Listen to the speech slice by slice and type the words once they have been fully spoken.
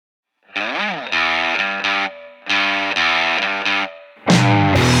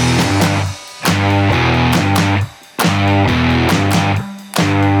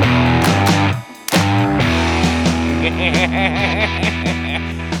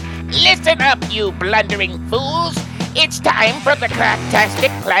Listen up, you blundering fools. It's time for the Cracktastic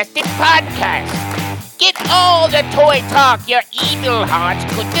Plastic Podcast. Get all the toy talk your evil hearts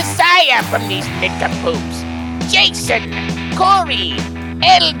could desire from these nincompoops. Jason, Corey,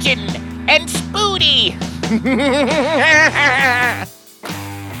 Elgin, and Spoody.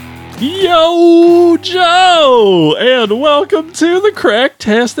 Yo, Joe, and welcome to the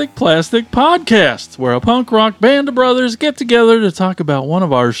Cracktastic Plastic Podcast, where a punk rock band of brothers get together to talk about one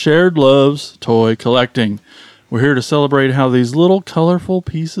of our shared loves, toy collecting. We're here to celebrate how these little colorful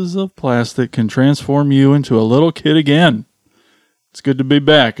pieces of plastic can transform you into a little kid again. It's good to be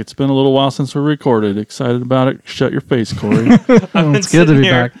back. It's been a little while since we recorded. Excited about it? Shut your face, Corey. It's good to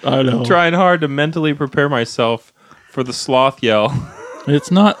be back. I know. Trying hard to mentally prepare myself for the sloth yell.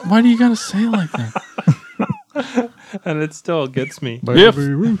 It's not. Why do you gotta say it like that? And it still gets me.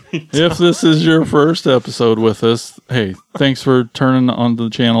 If this is your first episode with us, hey, thanks for turning on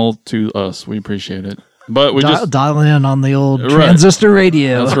the channel to us. We appreciate it. But we just dialing in on the old transistor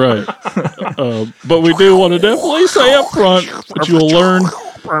radio. That's right. But we do want to definitely say up front that you will learn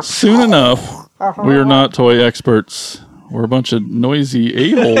soon enough. We are not toy experts. We're a bunch of noisy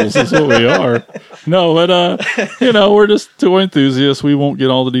a-holes is what we are. No, but, we're just toy enthusiasts. We won't get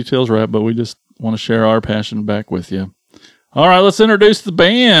all the details right, but we just want to share our passion back with you. All right, let's introduce the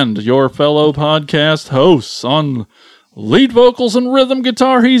band, your fellow podcast hosts. On lead vocals and rhythm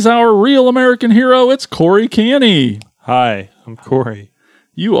guitar, he's our real American hero. It's Corey Canny. Hi, I'm Corey.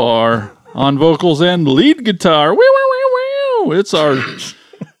 You are on vocals and lead guitar. It's our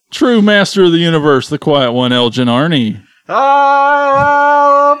true master of the universe, the quiet one, Elgin Arney.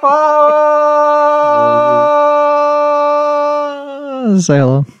 Say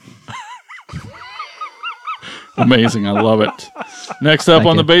hello. Amazing. I love it. Next up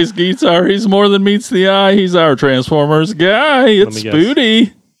on the bass guitar, he's more than meets the eye. He's our Transformers guy. It's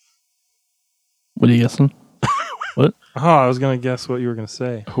Spoody. What are you guessing? What? Oh, I was going to guess what you were going to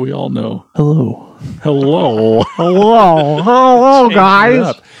say. We all know. Hello. Hello. Hello,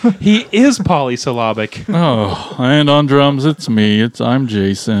 guys. He is polysyllabic. Oh, and on drums, it's me. I'm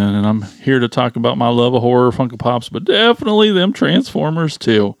Jason, and I'm here to talk about my love of horror, Funko Pops, but definitely them Transformers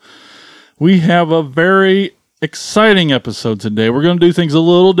too. We have a very exciting episode today. We're going to do things a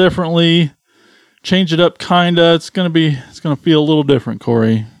little differently, change it up kinda. It's going to feel a little different,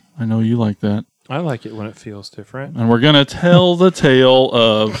 Corey. I know you like that. I like it when it feels different. And we're going to tell the tale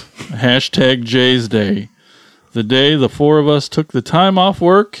of hashtag Jay's Day. The day the four of us took the time off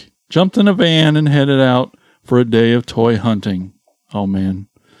work, jumped in a van, and headed out for a day of toy hunting. Oh, man.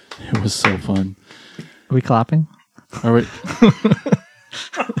 It was so fun. Are we clapping? All right.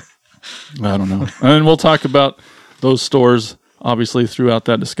 I don't know. And we'll talk about those stores, obviously, throughout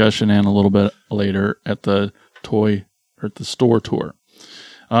that discussion and a little bit later at the store tour.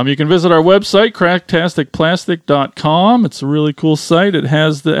 You can visit our website, cracktasticplastic.com. It's a really cool site. It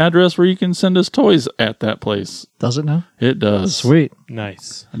has the address where you can send us toys at that place. Does it now? It does. Sweet.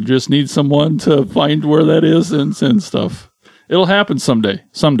 Nice. I just need someone to find where that is and send stuff. It'll happen someday.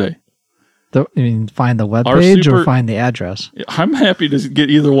 You mean find the webpage or find the address? I'm happy to get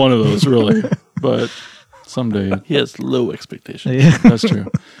either one of those, really. But someday. He has low expectations. Yeah. That's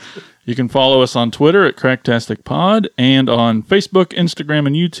true. You can follow us on Twitter at CracktasticPod and on Facebook, Instagram,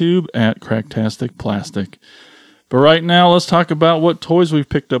 and YouTube at CracktasticPlastic. But right now, let's talk about what toys we've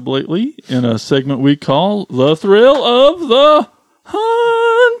picked up lately in a segment we call The Thrill of the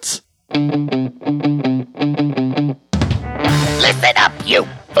Hunt. Listen up, you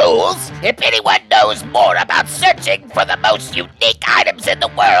fools! If anyone knows more about searching for the most unique items in the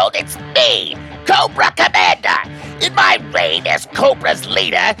world, it's me, Cobra Commander. In my reign as Cobra's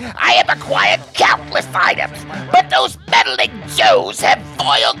leader, I have acquired countless items, but those meddling Joes have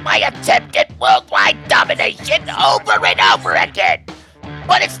foiled my attempt at worldwide domination over and over again.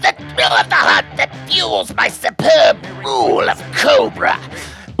 But it's the thrill of the hunt that fuels my superb rule of Cobra.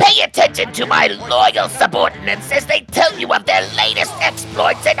 Pay attention to my loyal subordinates as they tell you of their latest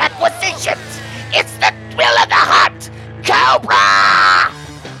exploits and acquisitions. It's the thrill of the hunt, Cobra!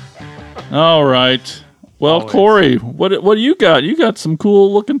 All right. Well, Always. Corey, what do you got? You got some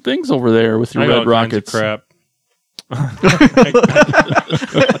cool looking things over there with your red rockets. Crap.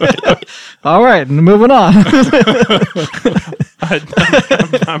 All right, moving on. I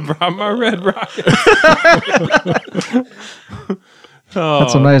brought my red rocket.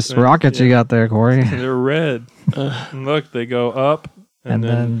 That's some nice rockets you got there, Corey. They're red. Look, they go up And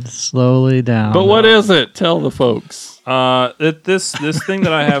then slowly down. But what is it? Tell the folks. This thing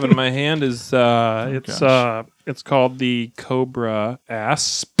that I have in my hand is it's called the Cobra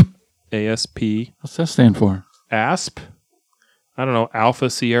ASP. ASP. What's that stand for? ASP. I don't know, Alpha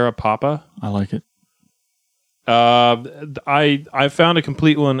Sierra Papa. I like it. I found a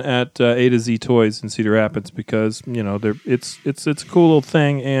complete one at A to Z Toys in Cedar Rapids because it's a cool little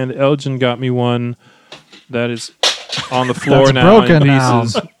thing, and Elgin got me one that is on the floor That's now in broken now.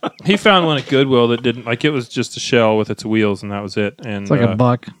 pieces. He found one at Goodwill that didn't it was just a shell with its wheels and that was it. And It's like a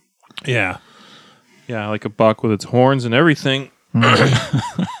buck. yeah, like a buck with its horns and everything.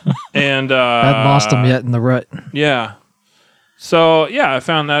 And I hadn't lost him yet in the rut. yeah. So yeah, I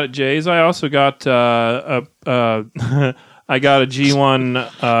found that at Jay's. I also got I got a G1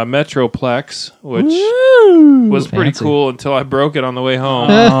 Metroplex, which was pretty Fancy. cool until I broke it on the way home.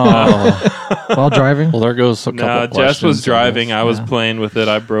 Oh. While driving. Well, there goes a couple No, Jess questions, was driving. guess. I was Yeah. playing with it.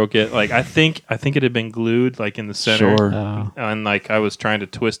 I broke it. Like I think it had been glued like in the center, Sure. and like I was trying to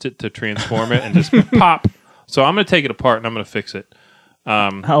twist it to transform it and just pop. So I'm gonna take it apart and I'm gonna fix it.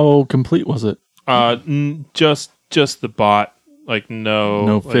 How complete was it? Just the bot. Like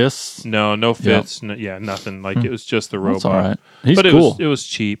no fists? no fits, nothing. Like it was just the robot. That's all right. He's but cool. it was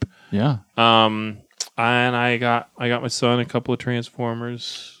cheap. Yeah. And I got my son a couple of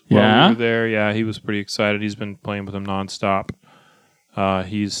Transformers while Yeah? we were there. Yeah, he was pretty excited. He's been playing with them nonstop.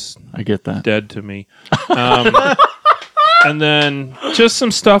 He's I get that. dead to me. And then just some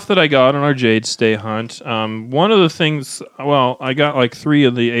stuff that I got on our Jade Stay hunt. One of the things, I got like 3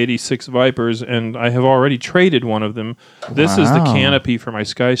 of the 86 Vipers, and I have already traded one of them. This is the Wow. canopy for my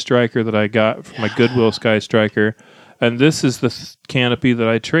Sky Striker that I got from my Goodwill Sky Striker. And this is the canopy that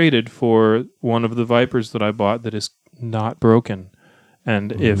I traded for one of the Vipers that I bought that is not broken.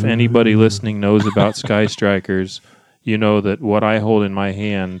 And if anybody listening knows about Sky Strikers, you know that what I hold in my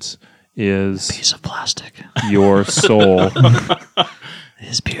hands is Piece of plastic. your soul. It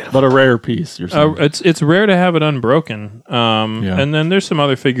is beautiful. But a rare piece, you're saying. It's rare to have it unbroken. And then there's some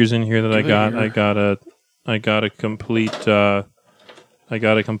other figures in here that I got. I got a complete That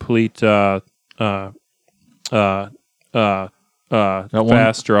one?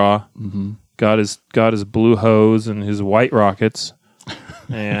 fast draw. Mm-hmm. Got his blue hose and his white rockets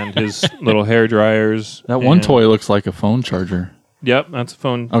and his little hair dryers. That one and- toy looks like a phone charger. Yep, that's a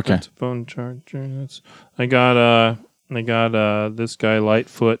phone. Okay. That's a phone charger. I got this guy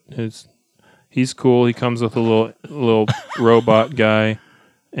Lightfoot. He's cool. He comes with a little robot guy,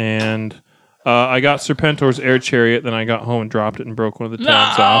 and I got Serpentor's air chariot. Then I got home and dropped it and broke one of the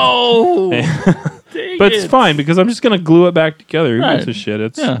tabs off. But it's fine because I'm just gonna glue it back together. Who gives Right. a shit?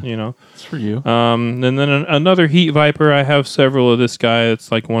 It's It's for you. And then another Heat Viper. I have several of this guy.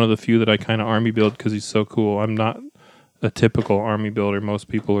 It's like one of the few that I kind of army build because he's so cool. I'm not a typical army builder. Most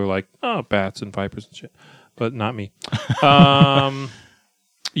people are like, oh, bats and vipers and shit, but not me.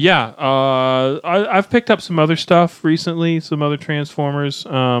 I've picked up some other stuff recently, some other Transformers,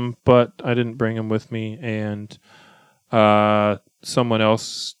 but I didn't bring them with me, and someone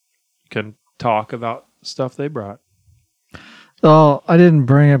else can talk about stuff they brought. Oh, I didn't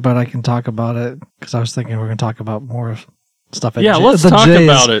bring it, but I can talk about it because I was thinking we're going to talk about more stuff at Let's the talk J's.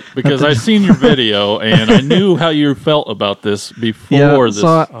 about it because I seen your video and I knew how you felt about this before this.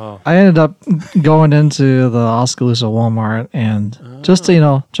 So I ended up going into the Oskaloosa Walmart and just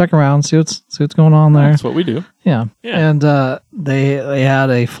to check around, see what's going on there. That's what we do. Yeah. And they had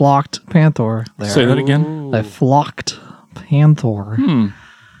a flocked Panther there. Say that again. A flocked Panther.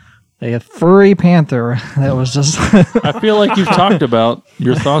 A furry panther that was just I feel like you've talked about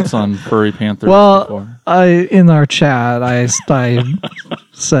your thoughts on furry panthers before. in our chat I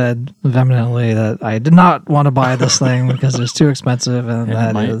said vehemently that I did not want to buy this thing because it's too expensive and It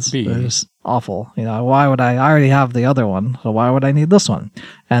that might is be. awful. Why would I already have the other one, so why would I need this one?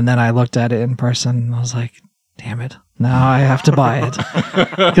 And then I looked at it in person and I was like, damn it, now I have to buy it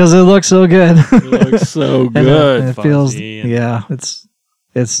because it looks so good. It looks so And good. it feels Fuzzy and-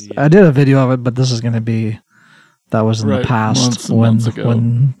 it's I did a video of it, but this is going to be that was in the Right, past months and months ago.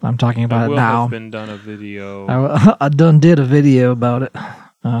 when I'm talking I about it will now. have been done a video. I done did a video about it,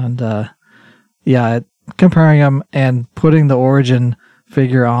 and comparing them and putting the origin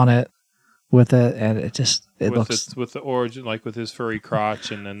figure on it with it, and it looks with the origin, like with his furry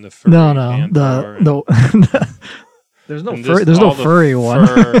crotch, and then the furry panther and- there's no and furry, this- there's no all the furry one.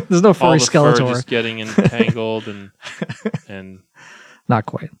 fur- There's no all furry the fur Skeletor. just getting entangled and Not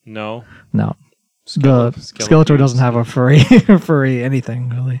quite. no. No. The Skeletor doesn't have a furry anything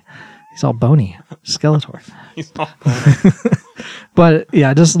really. He's all bony. Skeletor. He's all But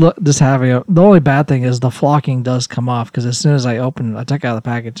yeah, just having the only bad thing is the flocking does come off because as soon as I opened it, I took it out of the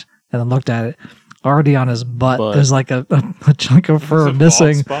package and then looked at it. Already on his butt, there's like a chunk of fur There's a bald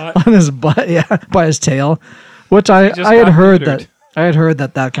missing spot? on his butt, by his tail. Which I just had got heard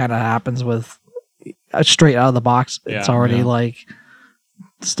neutered. that kind of happens with straight out of the box. It's Yeah, already yeah. like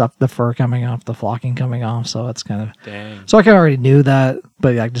stuff, the fur coming off, the flocking coming off. So it's kind of. Dang. So I kind of already knew that,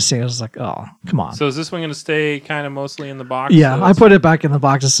 but like just seeing it was like, oh, come on. So is this one going to stay kind of mostly in the box? Yeah, So I put it back in the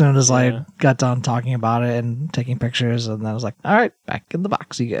box as soon as Yeah. I got done talking about it and taking pictures, and then I was like, all right, back in the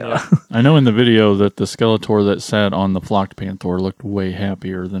box you go. Yeah. I know in the video that the Skeletor that sat on the flocked Panther looked way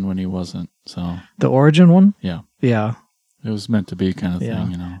happier than when he wasn't. So The Origin one? yeah, Yeah. it was meant to be kind of Yeah.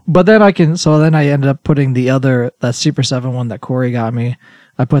 thing, you know. But then then I ended up putting that Super 7 one that Corey got me.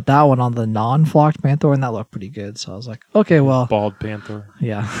 I put that one on the non-flocked Panther, and that looked pretty good. So I was like, okay, well, Bald Panther.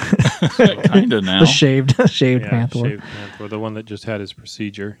 yeah. Kind of now. The shaved Yeah, Panther. shaved Panther. The one that just had his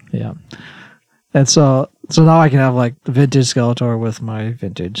procedure. Yeah. And so now I can have like the vintage Skeletor with my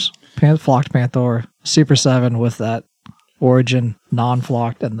vintage flocked Panther, Super 7 with that Origin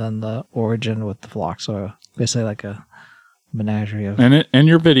non-flocked, and then the Origin with the flock. So basically like a menagerie of. And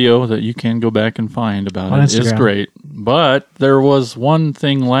your video that you can go back and find about On it is Instagram. great. But there was one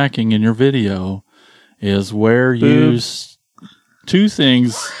thing lacking in your video is where you two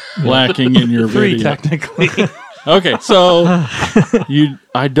things lacking in your Three, video. technically. Okay, so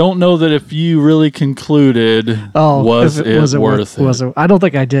I don't know that if you really concluded was if it worth it. I don't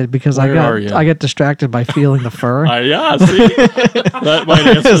think I did because Where are you? I get distracted by feeling the fur. Yeah, see, that might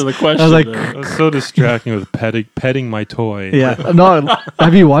answer the question. I was like, there. It was so distracting with petting my toy. yeah, no.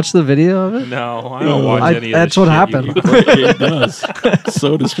 Have you watched the video of it? No, I don't watch any of that's this what shit happened. you- It does.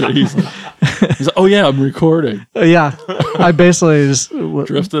 So distracted. He's like, oh yeah, I'm recording. Yeah, I basically just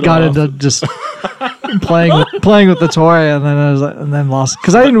Drifted got off. into just playing with the toy, and then I was like, and then lost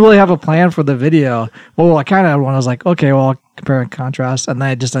because I didn't really have a plan for the video. Well, I kind of had one. I was like, okay, well, I'll compare and contrast, and then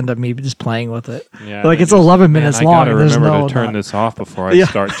I just ended up me just playing with it. Yeah, Like, and it's just, 11 man, minutes I long, gotta and there's remember no to turn not- this off before I Yeah.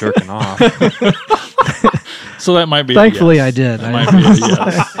 start jerking off. So that might be. Thankfully, a yes. I did. That might be a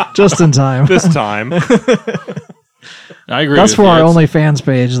yes. Just in time. This time. I agree. That's with for you. our It's- OnlyFans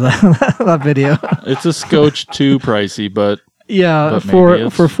page. That video. It's a scotch too pricey, but Yeah, But for maybe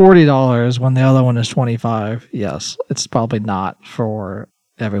it's- $40 when the other one is $25. Yes, it's probably not for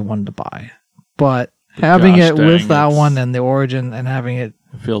everyone to buy, but having gosh it with dang, that it's- one and the Origin and having it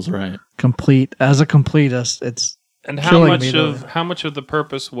it feels right. complete as a completist, it's And how Killing much me, of though. how much of the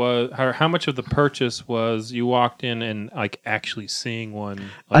purpose was or how much of the purchase was you walked in and like actually seeing one?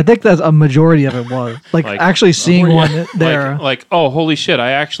 I think that a majority of it was like Like- actually seeing one there. Like, oh, holy shit!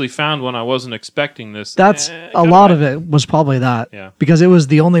 I actually found one. I wasn't expecting this. That's a lot of it was probably that. Yeah. Because it was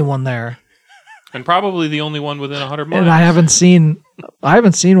the only one there, and probably the only one within 100 miles. and I haven't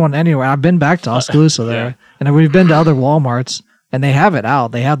seen one anywhere. I've been back to Oskaloosa there, Yeah. and we've been to other WalMarts, and they have it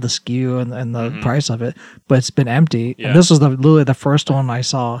out. They have the SKU and the price of it, but it's been empty. Yeah. And this was literally the first one I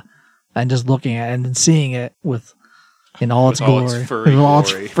saw, and just looking at it and then seeing it in all its With all its glory, furry in all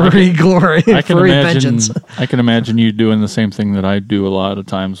its glory. furry glory, I can furry imagine. vengeance. I can imagine you doing the same thing that I do a lot of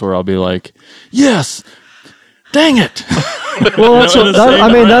times, where I'll be like, "Yes, dang it!" Well, that's In what, the that, same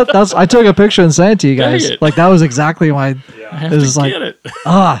I mean. breath. That's I took a picture and sent it to you Dang guys. it. Like that was exactly why. I have It was to like- get it.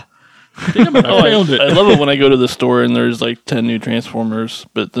 Ah, Damn it! I failed I it. love it when I go to the store and there's like 10 new Transformers,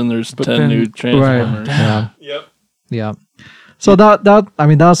 but then there's 10 then- new Transformers. right. Yeah. Yep. Yeah. So that I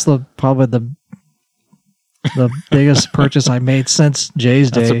mean that's probably the biggest purchase I made since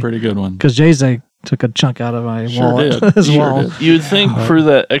Jay's That's Day, a pretty good one. because Jay's Day took a chunk out of my Sure wallet did. as Sure well. did. You would think for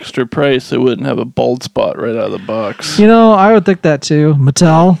that extra price they wouldn't have a bald spot right out of the box. You know, I would think that too.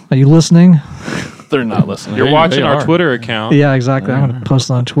 Mattel, are you listening? They're not listening. You're They- watching they our are. Twitter account. Yeah, exactly. I'm gonna post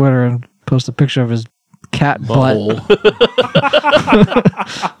it on Twitter and post a picture of his cat butt Butthole.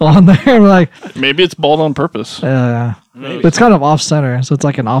 on there. I'm like, Maybe it's bald on purpose. it's kind of off center, so it's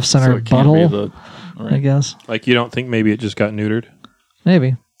like an off So center it can't be butthole, the. I Right. guess. Like you don't think maybe it just got neutered?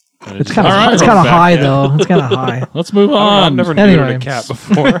 Maybe And it's just- kind of All right, it's kind of back high in. though. It's kind of high. Let's move I've on. never Anyway. neutered a cat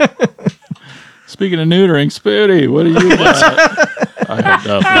before. Speaking of neutering, Spooty, what do you got? I have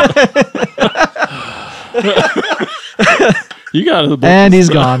nothing. You got it. And he's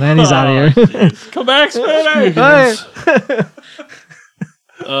gone. And he's out of here. Come back, Spooty. Hey.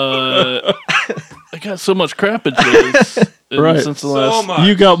 I got so much crap at Jay's Right. since the So last. much.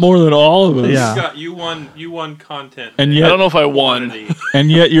 You got more than all of us. Yeah. You won content. And I yet, don't know if I won. Quantity. and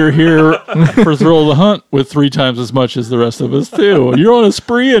yet you're here for Thrill of the Hunt with 3 times as much as the rest of us too. You're on a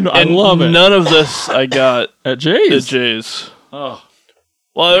spree, and I And love it. None of this I got At at Jay's. Jay's. Oh.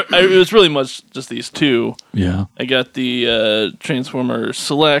 Well, it was really much just these two. Yeah. I got the Transformer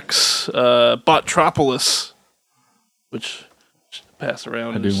Selects Botropolis, which pass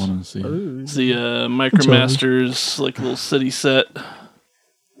around. I do want to see it. It's the Micromasters like little city set,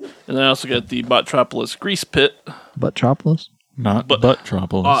 and I also got the Botropolis Grease Pit. Buttropolis. Not But-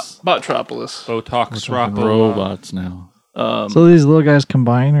 Buttropolis. Botropolis. Botox Fucking Ropo. robots now. So these little guys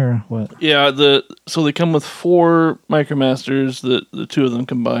combine or what? Yeah, so they come with 4 Micromasters. The 2 of them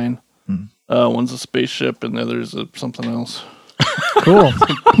combine. One's a spaceship, and the other's something else. Cool.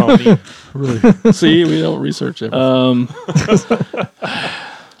 Pony. Really? See, we don't research it. One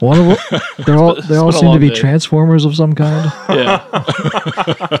of them, they all been a seem to long be day. transformers of some kind.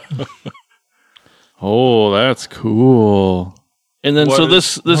 Yeah, Oh, that's cool. and then What so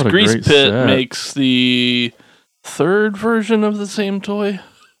is- this what a grease great pit set. makes the 3rd version of the same toy.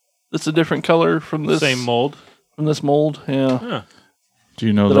 It's a different color from this Same mold. from this mold. Yeah, Do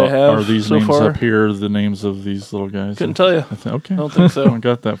you know That I have are these so names far? up here the names of these little guys? couldn't tell you. Okay. I don't think I so. haven't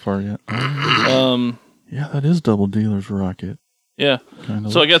got that far yet. Um, Yeah, that is Double Dealer's rocket. yeah. Kind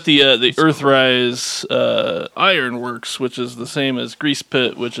of. So I got the Earthrise Ironworks, which is the same as Grease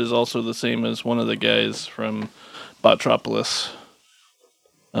Pit, which is also the same as one of the guys from Botropolis.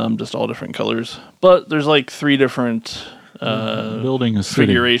 Just all different colors, but there's like 3 different building a city.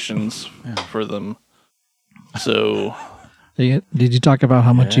 configurations for them. So, Did you talk about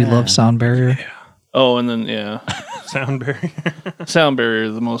how much you love Sound Barrier? oh, and then Sound barrier. Sound Barrier,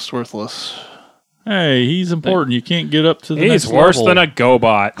 the most worthless. Hey, he's important. You can't get up to the He's next worse level. than a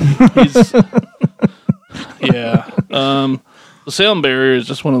GoBot. He's, yeah. The Sound Barrier is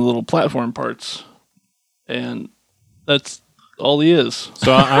just one of the little platform parts, and that's all he is.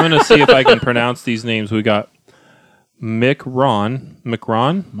 So I'm going to see if I can pronounce these names. We got Micron.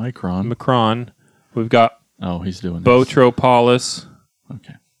 Micron. We've got Oh, he's doing this. Botropolis,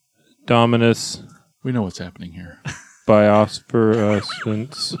 Okay. Dominus, We know what's happening here.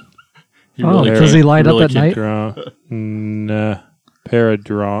 Biospherus, You Oh, really does he light up really at night?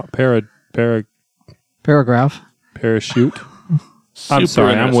 Paragraph. Parachute. I'm Super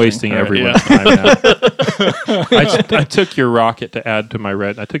sorry, I'm interesting. wasting All right, everyone's time now. I took your rocket to add to my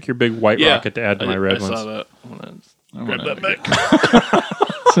red. I took your big white Yeah. rocket to add to my I red saw ones. that. I'm gonna grab that back.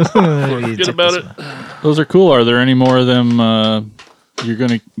 Forget Forget about it. Those are cool. Are there any more of them you're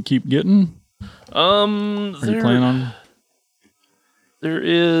going to keep getting? Are you planning on? There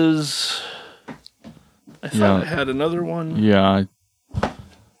is. I thought Yeah. I had another one. Yeah.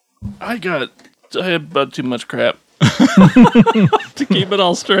 I had about too much crap. To keep it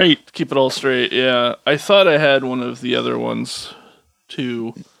all straight. Keep it all straight. Yeah, I thought I had one of the other ones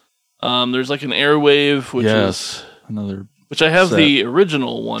too. There's like an Airwave, Yes. Another. which I have set. the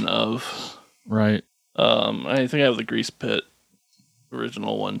original one of. Right. I think I have the Grease Pit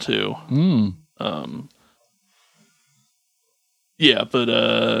original one too. Yeah, but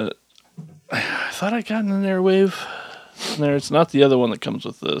I thought I got an Airwave in there. It's not the other one that comes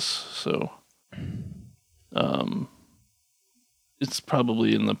with this, so it's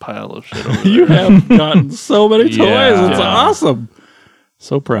probably in the pile of shit over You there. have gotten so many toys. Yeah. It's awesome.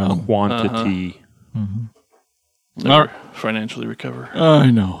 So proud. Quantity. Never financially recover.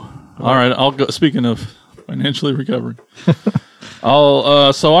 I know. All right, I'll go. Speaking of financially recovering,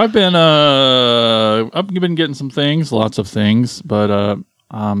 so I've been getting some things, lots of things, but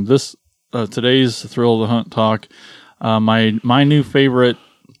today's Thrill of the Hunt talk. My new favorite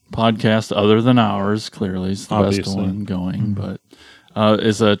podcast, other than ours, clearly is the best Obviously. one going, but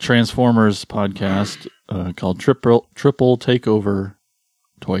is a Transformers podcast called Triple Takeover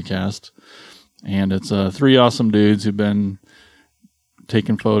Toycast. And it's 3 awesome dudes who've been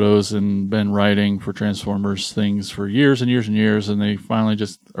taking photos and been writing for Transformers things for years and years and years. And they finally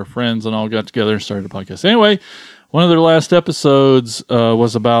just are friends and all got together and started a podcast. Anyway, one of their last episodes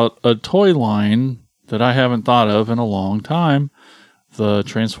was about a toy line that I haven't thought of in a long time, the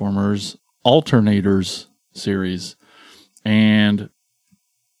Transformers Alternators series. And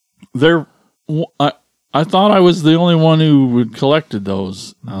I thought I was the only one who had collected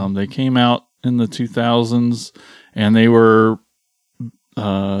those. They came out in the 2000s, and they were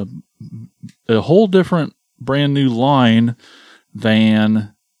a whole different, brand new line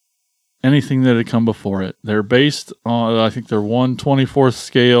than anything that had come before it. They're based on, I think they're 1/24th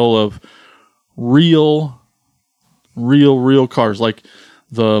scale of real cars. Like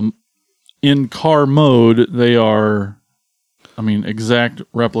in car mode, they are, exact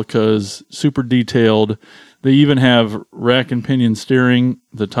replicas, super detailed. They even have rack and pinion steering,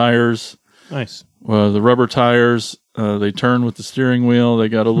 the tires. Nice. The rubber tires, they turn with the steering wheel. They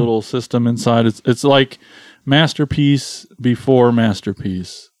got a little system inside. It's like Masterpiece before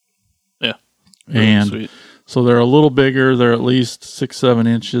Masterpiece. Yeah. And Sweet. so they're a little bigger. They're at least 6-7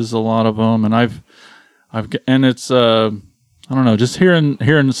 inches, a lot of them. And it's I don't know, just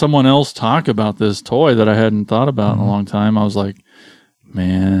hearing someone else talk about this toy that I hadn't thought about in a long time. I was like,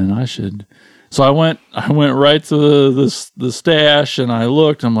 man, I should So I went right to the stash and I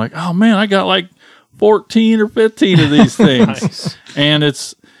looked. I'm like, oh man, I got like 14 or 15 of these things.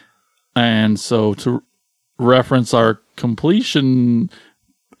 Nice. And so to reference our completion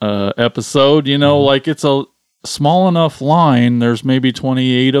episode, like it's a small enough line. There's maybe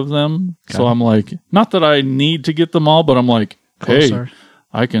 28 of them. Okay. So I'm like, not that I need to get them all, but I'm like, Closer. Hey,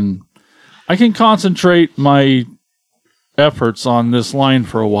 I can concentrate my efforts on this line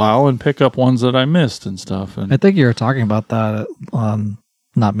for a while and pick up ones that I missed and stuff. And I think you were talking about that on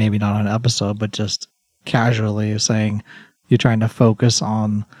not on an episode, but just casually saying you're trying to focus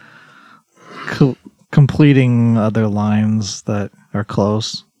on completing other lines that are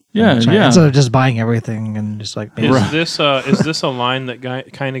close. Yeah. Instead of just buying everything and just like is this a line that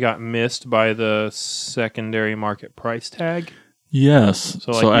kind of got missed by the secondary market price tag? Yes.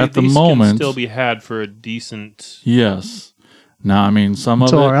 So at the these moment, can still be had for a decent. Yes. Now, I mean,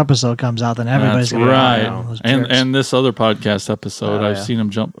 until our episode comes out, then everybody's going to right. And this other podcast episode, I've seen them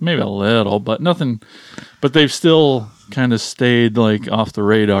jump maybe a little, but nothing. But they've still kind of stayed like off the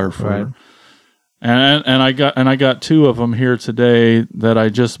radar for. Right. And I got 2 of them here today that I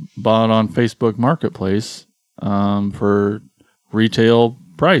just bought on Facebook Marketplace for retail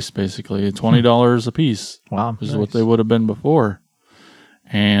price, basically $20 a piece. Wow, is what they would have been before.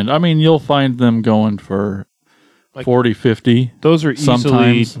 And I mean, you'll find them going for like 40, 50. Those are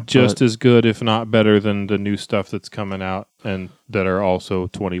easily just as good, if not better, than the new stuff that's coming out and that are also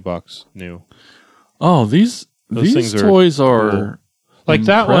 $20 new. Oh, these toys are cool. Like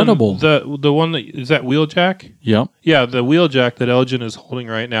incredible. That one, the one that is that Wheeljack? Yep. Yeah, the Wheeljack that Elgin is holding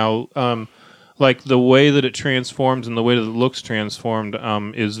right now. Like the way that it transforms and the way that it looks transformed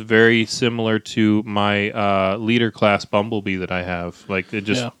is very similar to my leader class Bumblebee that I have. Like it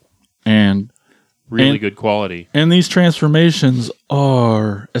just and really good quality. And these transformations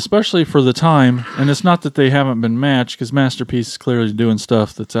are, especially for the time, and it's not that they haven't been matched because Masterpiece is clearly doing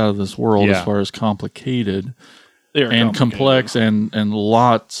stuff that's out of this world as far as complicated. And complex and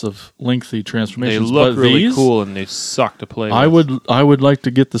lots of lengthy transformations. They look really cool and they suck to play with. I would like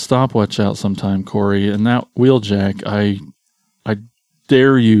to get the stopwatch out sometime, Corey. And that Wheeljack, I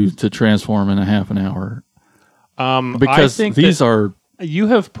dare you to transform in a half an hour. Because I think these are you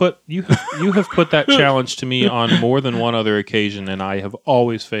have put that challenge to me on more than one other occasion, and I have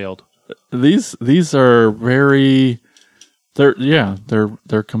always failed. These are very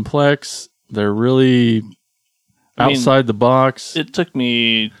they're complex. They're really outside the box. It took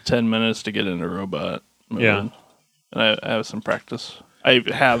me 10 minutes to get into robot mode. Yeah. And I have some practice. I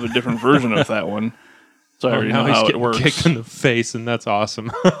have a different version of that one. So I already know how it works. Kicked in the face, and that's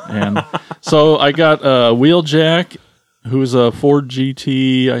awesome. And so I got Wheeljack, who's a Ford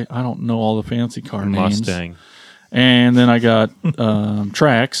GT. I don't know all the fancy car names. Mustang. And then I got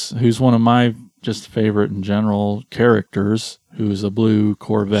Trax, who's one of my just favorite in general characters, who's a blue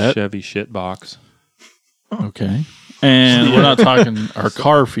Corvette. Chevy shitbox. Okay. And we're not talking our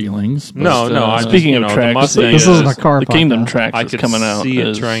car feelings. But no. Speaking of Trax, this isn't a car. The Kingdom Trax I is could coming out. see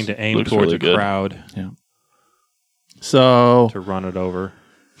it trying to aim towards really a crowd. Yeah. So to run it over.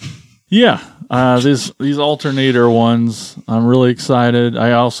 Yeah. These alternator ones, I'm really excited.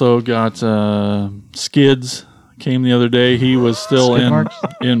 I also got Skids came the other day. He was still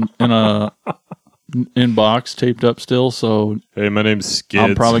in a box taped up still. So hey, my name's Skids.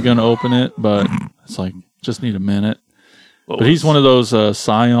 I'm probably going to open it, but it's like just need a minute. But he's one of those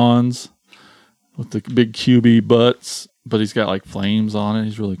Scions with the big QB butts, but he's got like flames on it.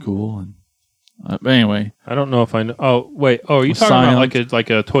 He's really cool. And but anyway, I don't know if I know. Oh wait, are you talking about like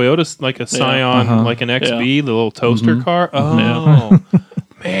a Toyota, like a Scion, like an XB, the little toaster car? Oh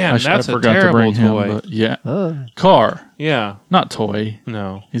man, that's a terrible toy. Car. Yeah, not toy.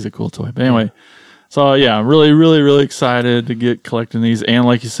 No, he's a cool toy. But anyway, so yeah, I'm really, really, really excited to get collecting these, and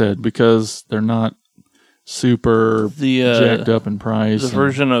like you said, because they're not super jacked up in price. The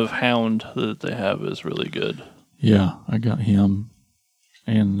version of Hound that they have is really good. Yeah, I got him.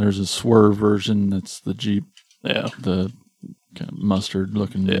 And there's a Swerve version that's the Jeep. Yeah. The kind of mustard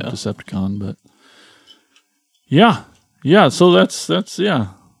looking Decepticon. But yeah. Yeah, so that's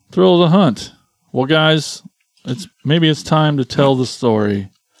thrill of the hunt. Well, guys, it's time to tell the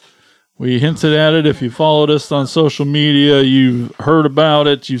story. We hinted at it. If you followed us on social media, you've heard about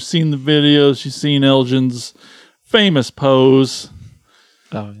it. You've seen the videos. You've seen Elgin's famous pose.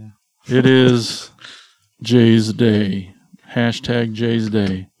 Oh, yeah. It is Jay's Day. Hashtag Jay's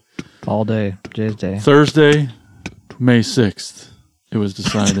Day. All day. Jay's Day. Thursday, May 6th, it was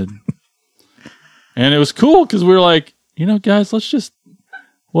decided. And it was cool because we were like, guys, it's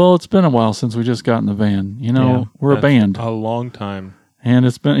been a while since we just got in the van. We're a band. A long time. And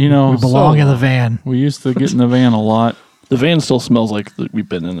it's been, We belong in the van. We used to get in the van a lot. The van still smells like we've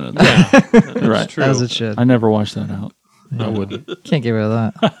been in it. Right. True. As it should. I never washed that out. I wouldn't. Can't get rid of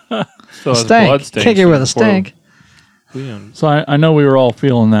that. Still has Stank. blood stains Can't get rid of the before stink. we own- So I know we were all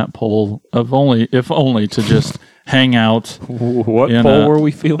feeling that pull of if only to just hang out, What In bowl a- were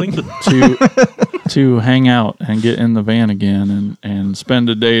we feeling? to hang out and get in the van again and spend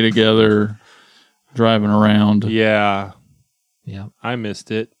a day together driving around. Yeah. Yeah. I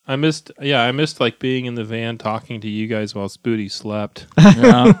missed it. I missed like being in the van talking to you guys while Spooty slept.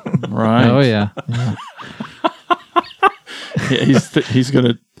 Yeah, right. Oh, yeah. Yeah. He's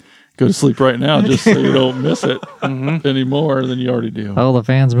gonna go to sleep right now just so you don't miss it any more than you already do. Oh, the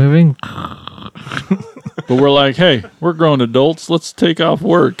van's moving. But we're like, hey, we're grown adults. Let's take off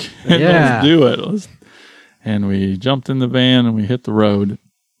work and Yeah. let's do it. And we jumped in the van and we hit the road.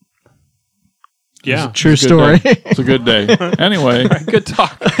 Yeah. True It's a story. good day. It's a good day. Anyway, Good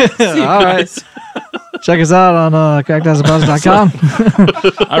talk. All right. Check us out on crackedasabuzz.com.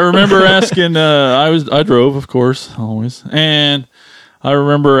 I remember asking. I drove, of course, always, and I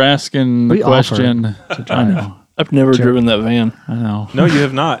remember asking the We question. I know, I've never driven that van. I know, No, you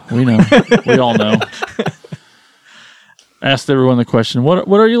have not. we know, we all know. Asked everyone the question: What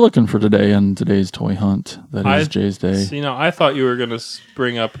are you looking for today on today's toy hunt? That is Jay's day. So, I thought you were going to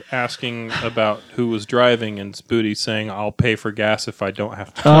bring up asking about who was driving and Spooty saying, I'll pay for gas if I don't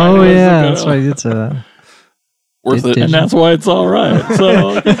have to. Oh, was yeah. a good That's why I did say that. Worth it. Did And that's why it's all right.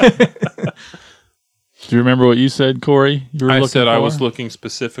 So, do you remember what you said, Corey? You were I looking said I for? was looking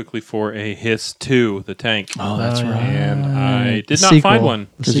specifically for a Hiss 2, the tank. Oh, that's Oh, right. And I did The not sequel. find one.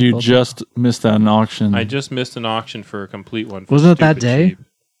 The Because you sequel. just missed an auction. I just missed an auction for a complete one. for Wasn't it that stupid day? cheap.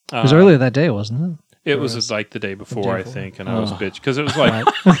 It was earlier that day, wasn't It was like the day before, I think, and I was a Oh. bitch because it was like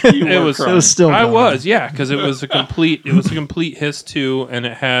You it were was. crying. It was still I going. was, yeah, because it was a complete Hiss 2, and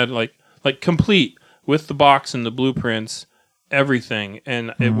it had like complete with the box and the blueprints, everything,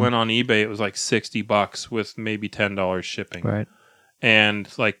 and it went on eBay. It was like $60 with maybe $10 shipping, Right. and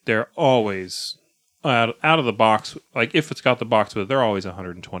like they're always out of the box. Like if it's got the box with it, they're always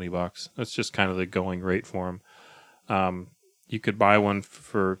 $120. That's just kind of the going rate for them. You could buy one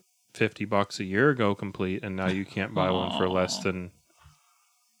for $50 a year ago complete, and now you can't buy one for less than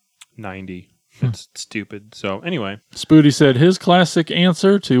 90. It's stupid. So anyway, Spooty said his classic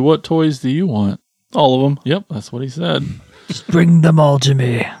answer to what toys do you want? All of them. Yep, that's what he said. Just bring them all to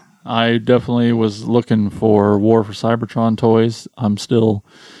me. I definitely was looking for War for Cybertron toys. I'm still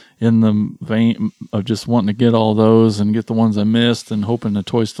in the vein of just wanting to get all those and get the ones I missed and hoping the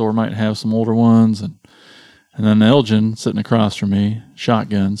toy store might have some older ones. And then Elgin, sitting across from me,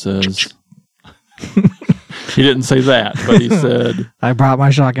 shotgun, says... He didn't say that, but he said... I brought my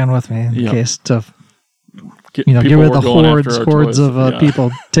shotgun with me in Yep. case to Get, get people rid of were the going after our hordes toys. of Yeah.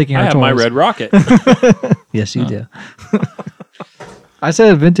 people taking I our have toys. my red rocket. Yes, you do. I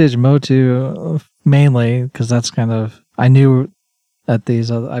said vintage Motu mainly because that's kind of I knew at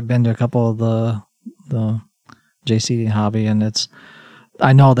these. I've been to a couple of the JCD hobby, and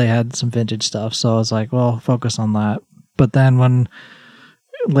I know they had some vintage stuff, so I was like, well, focus on that. But then when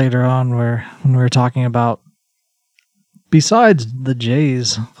later on, when we were talking about besides the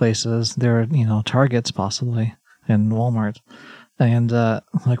J's places, there are Targets possibly and Walmart, and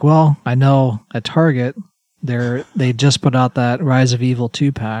like, well, I know at Target. They just put out that Rise of Evil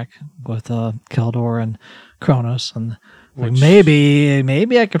 2-pack with Keldor and Kronos, and like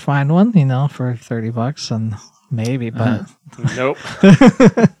maybe I could find one, for $30, and maybe, but Nope.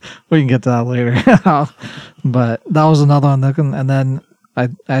 we can get to that later. But that was another one. And then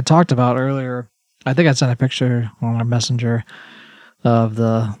I talked about earlier. I think I sent a picture on our messenger of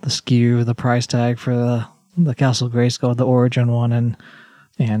the SKU, the price tag for the Castle Grayskull, the Origin one, and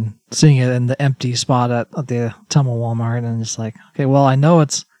seeing it in the empty spot at the Temple Walmart, and just like, okay, well, I know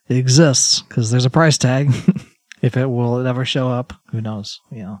it exists because there's a price tag. If it will ever show up, who knows?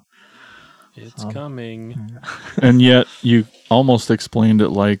 It's coming. And yet you almost explained it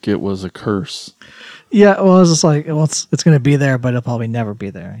like it was a curse. Yeah, well, it's just like, well, it's going to be there, but it'll probably never be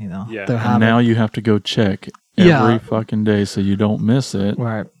there. Yeah. They'll And have now it. you have to go check Yeah. every fucking day so you don't miss it.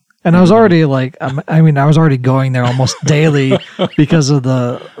 Right. And I was already like, I was already going there almost daily because of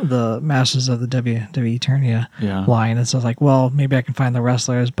the Masters of the WWE Eternia Yeah. line. And so I was like, well, maybe I can find the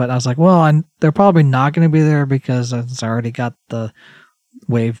wrestlers. But I was like, well, they're probably not going to be there because I already got the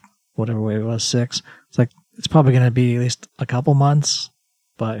wave, whatever wave it was, 6. It's like, it's probably going to be at least a couple months,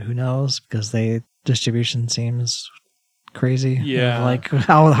 but who knows? Because distribution seems crazy. Yeah. Like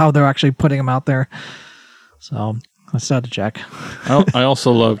how they're actually putting them out there. So I still had to check. I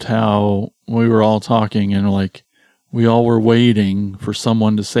also loved how we were all talking and like, we all were waiting for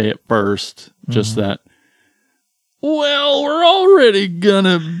someone to say it first. Just that. Well, we're already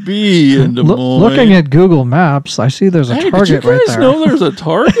gonna be in Des Moines. Looking at Google Maps, I see there's a Target right there. Did you guys know there's a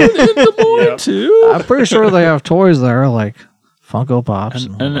Target in Des Moines too? I'm pretty sure they have toys there, like Funko Pops.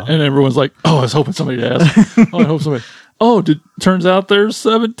 And everyone's like, "Oh, I was hoping somebody asked. I hope somebody." Oh, turns out there's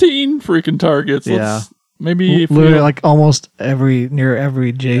 17 freaking Targets. Maybe if literally like almost near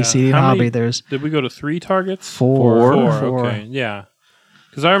every JC hobby. There's. Did we go to 3 Targets? Four. Okay, yeah.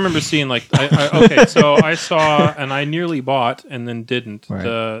 Because I remember seeing like okay, so I saw and I nearly bought and then didn't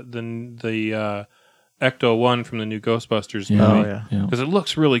the Ecto 1 from the new Ghostbusters movie. Oh yeah, because it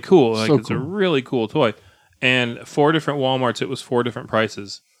looks really cool. Like So it's a really cool toy. And 4 different Walmarts, it was 4 different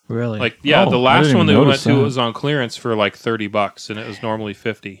prices. really. Like Oh, the I last didn't one even that we went notice to that. was on clearance for like $30, and it was normally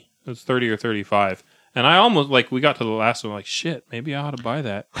 $50. It was 30 or 35. And I almost we got to the last one, like shit, maybe I ought to buy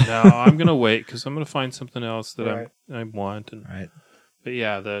that. No, I'm gonna wait because I'm gonna find something else that I want. And but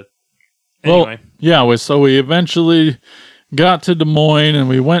yeah, anyway. So we eventually got to Des Moines, and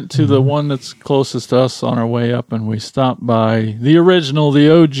we went to the one that's closest to us on our way up, and we stopped by the original, the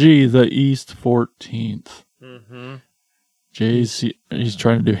OG, the East 14th. Mm-hmm. JC, he's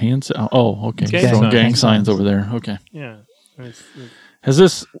trying to do hands. Oh, okay. Gang He's throwing signs. gang signs over there. Okay. Yeah. Has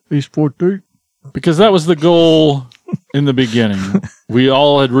this, East 14. because that was the goal in the beginning. We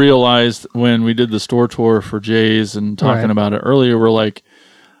all had realized when we did the store tour for Jay's and talking about it earlier, we're like,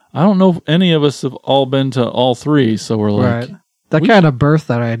 I don't know if any of us have all been to all 3, so we're like, that kind of birthed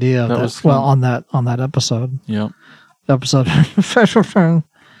that idea. That That was well fun. on that episode. yeah. Episode.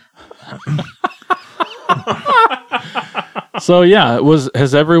 So yeah,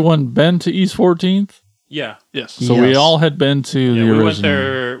 has everyone been to East 14th? Yeah. Yes. So we all had been to the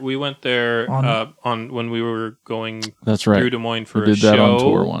original. We went there on when we were going That's right. through Des Moines for We did a show. that on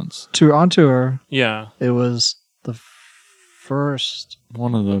tour once. on tour. Yeah. It was the first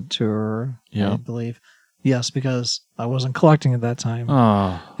One of the tour, Yeah. I believe. Yes, because I wasn't collecting at that time,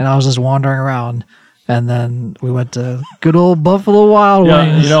 oh and I was just wandering around. And then we went to good old Buffalo Wild yeah,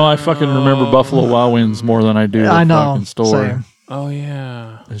 Wings. you know I fucking remember Buffalo Wild Wings more than I do the I know. fucking store. Same. Oh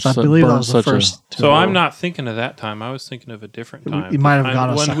yeah. It's I so- believe that burned was the such a- first. So tour. I'm not thinking of that time. I was thinking of a different time. You might have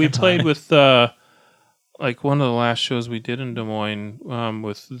gone a when second we played time. with like one of the last shows we did in Des Moines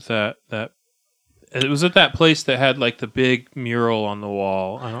with that it was at that place that had like the big mural on the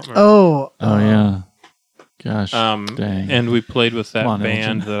wall. I don't remember. Oh yeah. Gosh, dang. And we played with that Come on,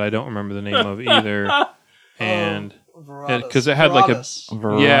 band Elgin. that I don't remember the name of either. And because it had like a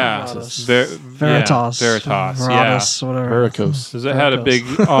Veritas. Veritas, Veritas, whatever. Varicose. because it had a big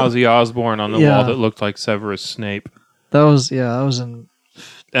Ozzy Osbourne on the Yeah. wall that looked like Severus Snape. That was in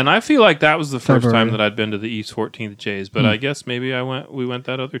And I feel like that was the first February. time that I'd been to the East 14th Jays, but I guess maybe we went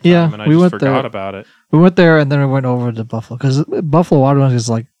that other time Yeah, and I we just went forgot there. about it. we went there and then we went over to Buffalo because Buffalo Wild Wings is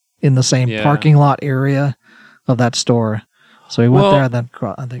like in the same Yeah. parking lot area of that store. So we went Well, there and then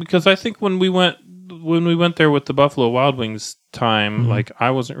I think Because I think when we went there with the Buffalo Wild Wings time, like I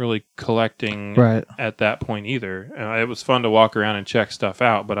wasn't really collecting right. at that point either. It was fun to walk around and check stuff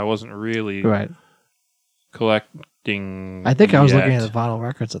out, but I wasn't really collecting. I think I was looking yet. at the vinyl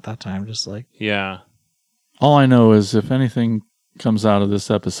records at that time, just like Yeah. All I know is if anything comes out of this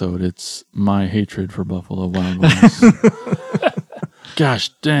episode, it's my hatred for Buffalo Wild Wings. Gosh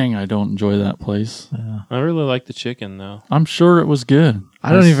dang, I don't enjoy that place. I really like the chicken though. I'm sure it was good.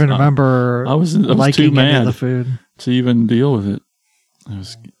 I don't even remember. I was liking too any of mad the food. to even deal with it. It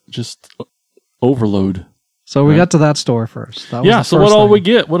was just overload. So we Right. got to that store first. That was Yeah. the So first what all thing. we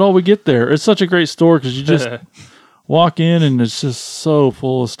get? What all we get there? It's such a great store because you just walk in and it's just so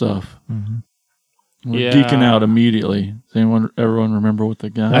full of stuff. We're Yeah. geeking out immediately. Does everyone remember what they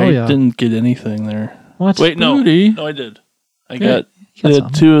got? Oh, I yeah. didn't get anything there. What? Wait, no. Booty. No, I did. I Yeah. got That's they had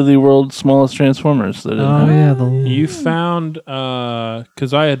something. 2 of the world's smallest Transformers. That Oh yeah, the You found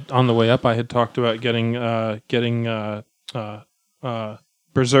because I had on the way up I had talked about getting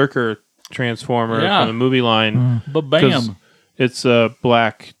Berserker Transformer Yeah. from the movie line. Ba-bam. It's a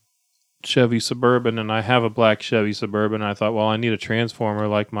black Chevy Suburban, and I have a black Chevy Suburban. I thought, well, I need a Transformer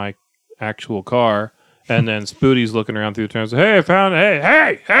like my actual car. And then Spoody's looking around through the Transformer. Hey, I found.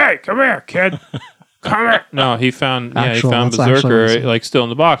 Hey, come here, kid. Come here. No, he found. Actual, he found that's actually Berserker awesome. like still in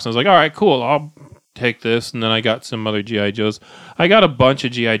the box. And I was like, all right, cool. I'll take this. And then I got some other GI Joes. I got a bunch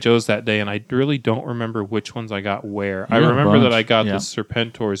of GI Joes that day, and I really don't remember which ones I got where. I You got a remember that bunch, I got yeah. the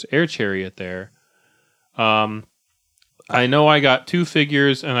Serpentor's Air Chariot there. I know I got 2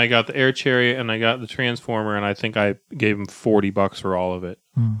 figures, and I got the Air Chariot, and I got the Transformer, and I think I gave him $40 for all of it.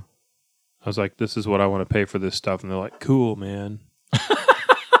 I was like, "This is what I want to pay for this stuff," and they're like, "Cool, man."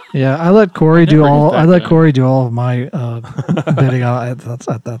 Yeah, I let Corey never do get all. that I let guy. Corey do all of my bidding at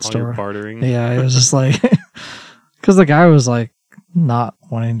that All store. your bartering. Yeah, it was just like because the guy was like not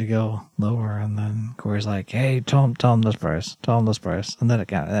wanting to go lower, and then Corey's like, "Hey, tell him this price, and then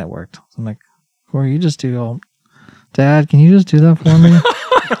that worked. So I'm like, Corey, you just do all. Dad, can you just do that for me?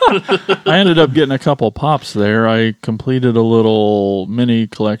 I ended up getting a couple pops there. I completed a little mini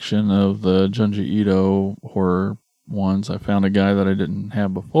collection of the Junji Ito horror ones. I found a guy that I didn't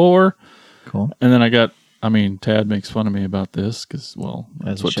have before. Cool. And then Tad makes fun of me about this because, well,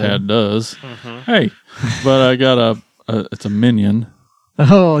 that's he what should. Tad does. Mm-hmm. Hey, but I got it's a minion.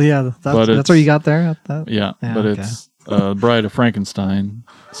 Oh yeah, But that's what you got there. At that? Yeah, Yeah, but okay. it's Bride of Frankenstein.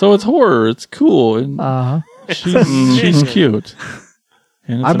 So it's horror. It's cool. And she's cute.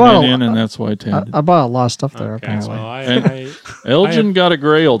 And it's I a bought a- minion, and that's why Tad. I bought a lot of stuff there. Okay, Apparently. well, And- Elgin got a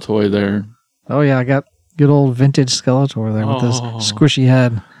Grail toy there. Oh yeah, I got good old vintage Skeletor there with this Oh. squishy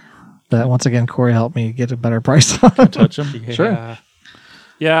head. That once again Corey helped me get a better price on. Touch him. yeah. Sure.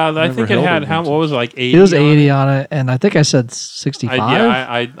 Yeah, I Never think it held had it. what was it, like 80? It was on 80 on it, and I think I said 65.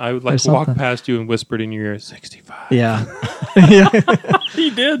 I would like or walk something. past you and whispered in your ear 65. Yeah. Yeah.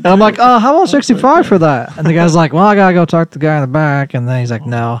 He did. And I'm like, oh, how about 65 for that? And the guy's like, well, I gotta go talk to the guy in the back. And then he's like,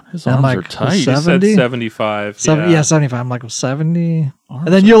 no. His And I'm arms like, are tight. You said 70? 75. Yeah, 75. I'm like, well, 70. And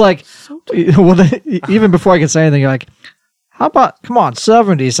then you're like, even before I could say anything, you're like, how about, come on,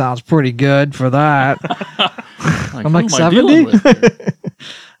 70 sounds pretty good for that. I'm like, who am I dealing 70? with here?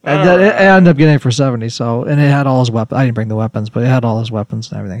 And then I ended up getting it for 70. So, and it had all his weapons. I didn't bring the weapons, but it had all his weapons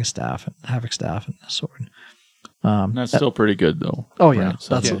and everything, his staff, and Havoc staff, and his sword. And that's still pretty good, though. Oh yeah, Right,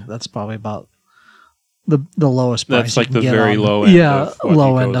 so- that's probably about the lowest price. That's you like can the get very on- low end Yeah, of what he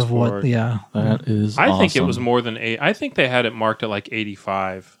low end goes of what. for. Yeah, That is I think it was awesome. more than 8. I think they had it marked at like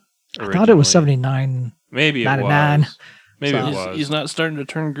 85. I thought it was originally. 79. Maybe it 99. was. Maybe So- it was. He's not starting to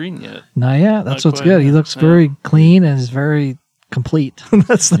turn green yet. No, yeah, that's Not what's quite. good. He looks Yeah. very clean and is very complete.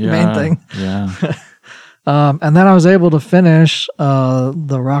 That's the main thing. Yeah. And then I was able to finish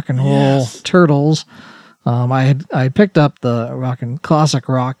the Rock and Roll Yes. Turtles. I picked up the Classic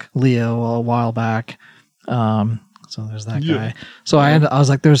Rock Leo a while back. So there's that guy. So I was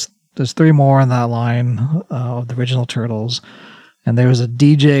like, there's 3 more in that line of the original Turtles, and there was a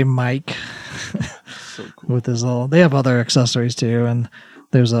DJ Mike So cool. with his little. They have other accessories too, and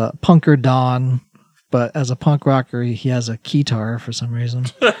there's a Punker Don. But as a punk rocker, he has a keytar for some reason.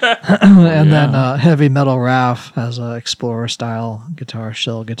 And then Heavy Metal Raph has a Explorer style guitar,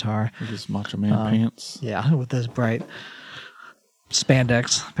 shell guitar. With his Macho Man pants. Yeah, with his bright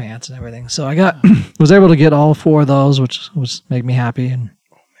spandex pants and everything. So I was able to get all 4 of those, which made me happy.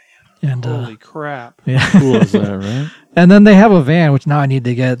 And Holy crap. yeah. Cool is that, right? And then they have a van, which now I need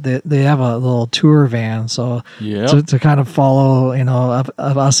to get. They have a little tour van, so Yeah. to kind of follow, of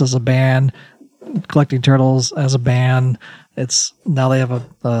us as a band, collecting turtles as a band. It's now they have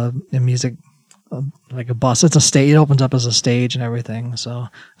a music like a bus. It's a stage. It opens up as a stage and everything. So I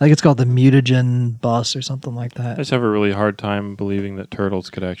think it's called the Mutagen Bus or something like I that. just have a really hard time believing that turtles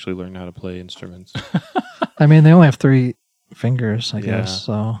could actually learn how to play instruments. I mean, they only have 3 fingers, I Yeah. guess.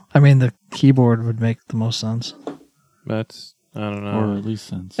 So I mean, the keyboard would make the most sense. That's, I don't Or know. at least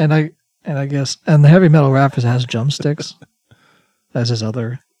since. And I guess the Heavy Metal Raph has drumsticks as his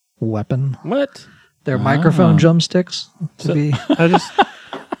other weapon. What? They're microphone drumsticks to be. I just,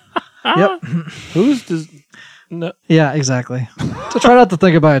 Yep. who's does, no, Yeah, exactly. So try not to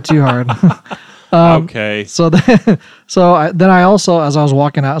think about it too hard. okay. So then, then I also, as I was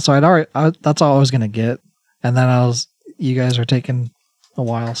walking out, so that's all I was gonna get, and then you guys are taking a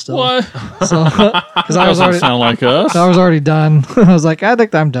while still. What? So because I was Doesn't already, sound like us. I was already done. I was like, I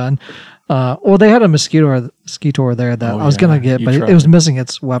think I'm done. Well, they had a mosquito there that I was gonna get, you but it tried. was missing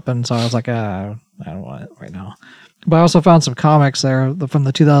its weapon, so I was like, I don't want it right now. But I also found some comics there from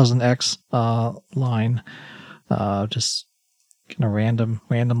the 2000X line, just kind of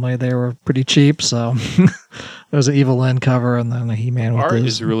randomly. They were pretty cheap, so there was an Evil Lyn cover and then a He-Man with Art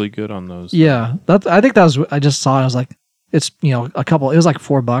his. is really good on those. Yeah, I think that was. I just saw it. I was like, it's a couple. It was like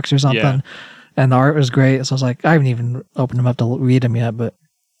 $4 or something, Yeah. and the art was great. So I was like, I haven't even opened them up to read them yet, but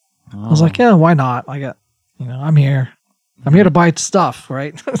I was Oh. like, yeah, why not? I got, I'm here. I'm here to buy stuff,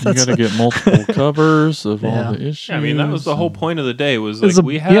 right? You got to get multiple covers of Yeah. all the issues. Yeah, I mean, that was the whole point of the day was It's like, a-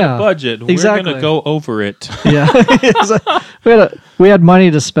 we had yeah, a budget. exactly. We're going to go over it. Yeah, we had money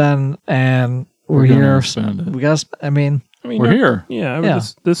to spend, and we're gonna here. spend it. We got. I mean, I mean, We're here. Yeah, I mean, Yeah.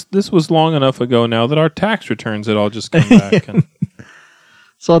 This was long enough ago now that our tax returns had all just come back. And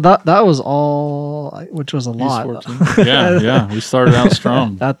so that was all, which was a lot Yeah, we started out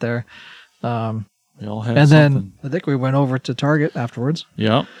strong. out there. We all had And something. then I think we went over to Target afterwards,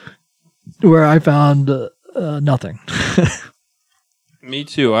 Yep. where I found nothing. Me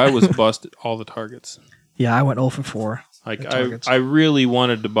too. I was busted all the targets. Yeah, I went 0 for 4. Like At Targets. I really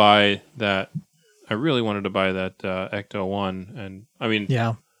wanted to buy that. I really wanted to buy that Ecto one, and I mean,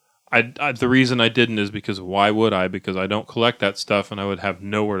 Yeah. I the reason I didn't is because why would I? Because I don't collect that stuff, and I would have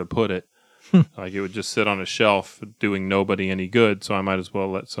nowhere to put it. Like it would just sit on a shelf, doing nobody any good. So I might as well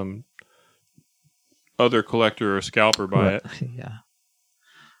let some other collector or scalper buy it. Yeah.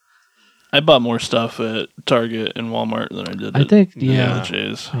 I bought more stuff at Target and Walmart than I did I at think, the yeah.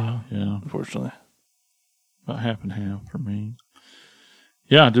 J's, Yeah. Yeah. unfortunately. About half and half for me.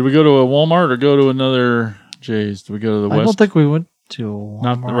 Yeah. Did we go to a Walmart or go to another J's? Did we go to the I West? don't think we went to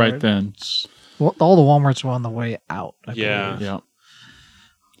Walmart. Not right then. Well, all the Walmarts were on the way out. I Yeah. believe. Yeah.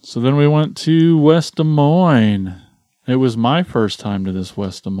 So then we went to West Des Moines. It was my first time to this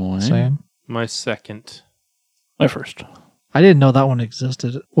West Des Moines. Same. My second. My first. I didn't know that one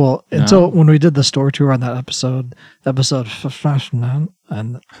existed. Well, until when we did the store tour on that episode 9,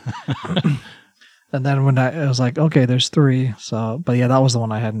 and and then when I was like, okay, there's 3. So, but yeah, that was the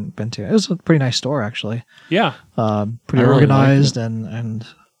one I hadn't been to. It was a pretty nice store actually. Yeah. Pretty I really organized and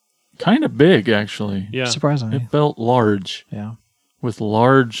Kind of big, actually. Yeah. surprisingly, It felt large yeah. with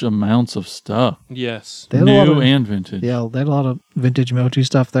large amounts of stuff, Yes. They had a lot new of- and vintage. Yeah, they had a lot of vintage Motu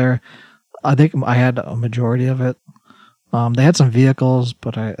stuff there. I think I had a majority of it. They had some vehicles,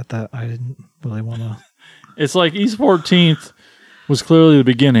 but I didn't really want to. It's like East 14th was clearly the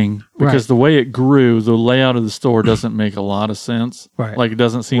beginning because Right. the way it grew, the layout of the store doesn't make a lot of sense. Right. Like it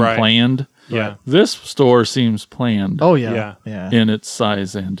doesn't seem Right. planned. Yeah. This store seems planned Oh yeah, Yeah. in its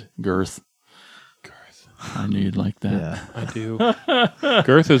size and girth. I need like that. yeah. I do.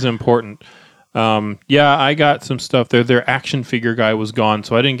 Girth is important. Yeah, I got some stuff there. Their action figure guy was gone,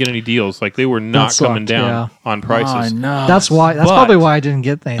 so I didn't get any deals. Like they were not That coming sucked, down on prices. I know. That's why. That's But- probably why I didn't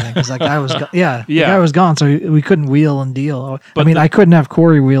get anything because that guy was. Yeah, the Yeah. guy was gone, so we couldn't wheel and deal. But I mean, the- I couldn't have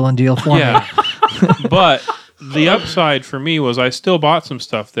Corey wheel and deal for Yeah. me. But the upside for me was I still bought some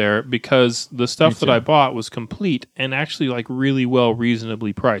stuff there because the stuff that too. I bought was complete and actually like really well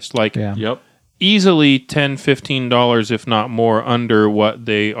reasonably priced. Like Yeah. Yep. easily $10, $15, if not more, under what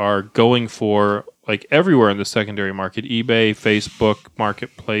they are going for like everywhere in the secondary market. eBay, Facebook,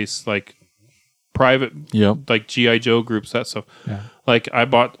 Marketplace, like private Yep. like G.I. Joe groups, that stuff. Yeah. Like I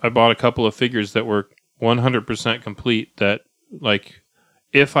bought a couple of figures that were 100% complete that like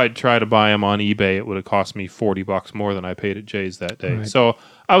if I'd try to buy them on eBay, it would have cost me $40 more than I paid at Jay's that day. Right. So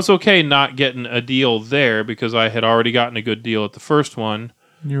I was okay not getting a deal there because I had already gotten a good deal at the first one.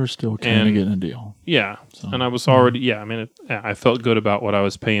 You were still kind of And- getting a deal. Yeah. So- And I was already, I mean, I felt good about what I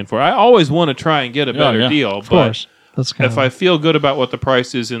was paying for. I always want to try and get a better yeah. deal, Of but course, that's kind if of. I feel good about what the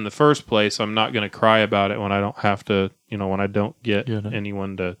price is in the first place, I'm not going to cry about it when I don't have to, when I don't get Get it.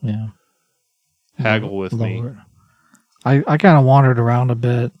 anyone to yeah. haggle with me. Lower. I kind of wandered around a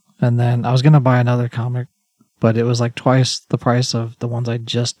bit, and then I was gonna buy another comic, but it was like twice the price of the ones I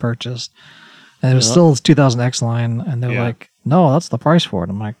just purchased, and it was Yeah. still 2000X line, and they're Yeah. like, "No, that's the price for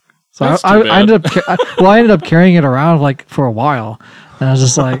it." I'm like, so That's I too I ended up I ended up carrying it around like for a while, and I was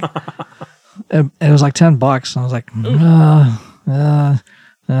just like, it was like $10, and I was like,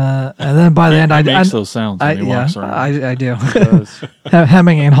 and then by the end He makes those sounds when he walks around. I do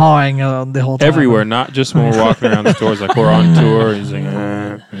hemming and hawing the whole time. Everywhere, not just when we're walking around the stores. Like we're on tour. He's like,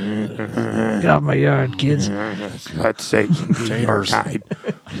 Get out of my yard, kids. Let's say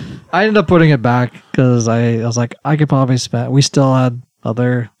I ended up putting it back because I was like, I could probably spend. We still had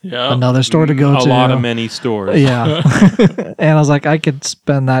another store to go a to. lot of many stores. Yeah, and I was like, I could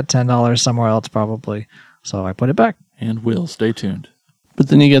spend that $10 somewhere else probably. So I put it back. And will. Stay tuned. But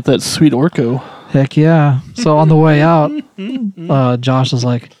then you get that sweet Orco. Heck yeah! So on the way out, Josh was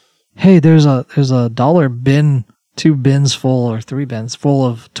like, "Hey, there's a dollar bin, 2 bins full or 3 bins full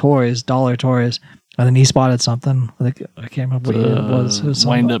of toys, dollar toys." And then he spotted something. I think I can't remember what it was. It was some-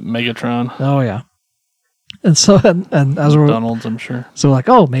 Wind up Megatron. Oh yeah. And so and as we're McDonald's, I'm sure. so we're like,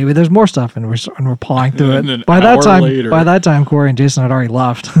 oh, maybe there's more stuff, and we're pawing through And it. an By hour that later- time, Corey and Jason had already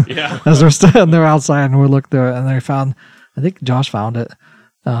left. Yeah. As we're standing there outside, and we're looking through it, and they found, I think Josh found it,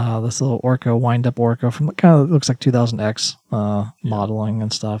 this little Orco, wind up Orco from kind of looks like 2000X modeling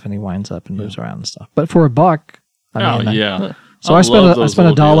and stuff, and he winds up and moves around and stuff. But for $1, I mean, yeah. So I spent love I those spent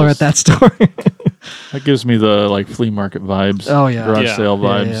little $1 deals. at that store. That gives me the like flea market vibes. Oh, yeah. Garage Yeah. sale Yeah,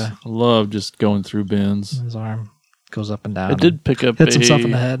 vibes. yeah. I love just going through bins. His arm goes up and down. I did pick up hits himself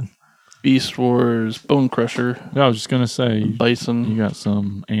in the a head. Beast Wars Bone Crusher Yeah, I was just gonna say you Bison. got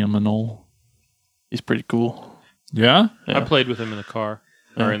some aminal. He's pretty cool. Yeah? I played with him in the car.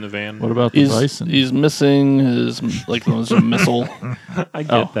 Or in the van. What about the bison? He's missing his there's a missile I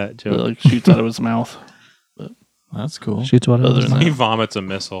get that joke. that shoots out of his mouth. That's cool. Shoots what Other it than He that, vomits a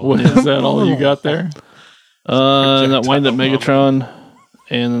missile. What is that? All you got there? that wind up Projectile Megatron,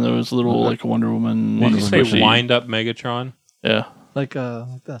 and then there was a little like Wonder Woman. Did you say squishy. wind up Megatron? Yeah. like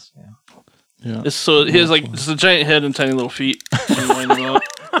this. Yeah. Yeah, It's so he has like just a giant head and tiny little feet. And you wind him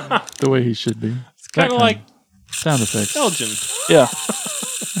up. the way he should be. It's kind of like Sound effects. Elgin. Yeah.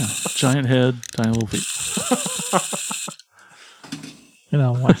 Giant head, tiny little feet. You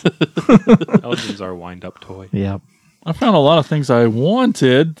know what? Elgin's our wind up toy. Yeah. I found a lot of things I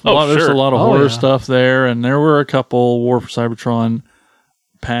wanted. There's sure. a lot of Oh, horror yeah. stuff there, and there were a couple War for Cybertron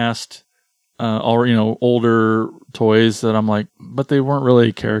past, older toys that I'm like, but they weren't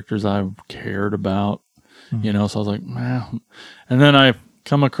really characters I cared about, So I was like, man. And then I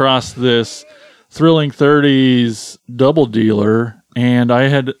come across this Thrilling 30s Double Dealer, and I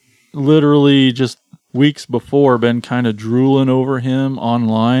had literally just weeks before been kind of drooling over him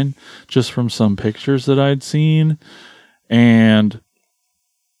online just from some pictures that I'd seen. And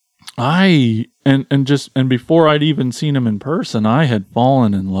before I'd even seen him in person, I had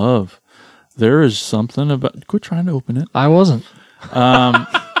fallen in love. There is something about. Quit trying to open it. I wasn't. Yeah,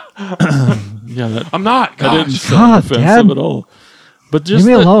 I'm not. that didn't God, sound offensive Dad. at all. But just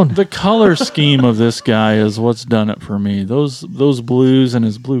Leave me alone. the color scheme of this guy is what's done it for me. Those blues and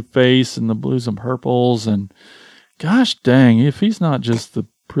his blue face and the blues and purples, and gosh dang, if he's not just the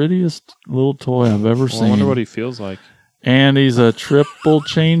prettiest little toy I've ever Well, seen. I wonder what he feels like. And he's a triple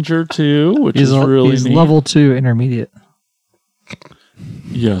changer too, which is really he's neat. level 2 intermediate.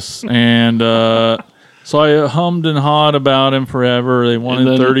 Yes, and so I hummed and hawed about him forever. They wanted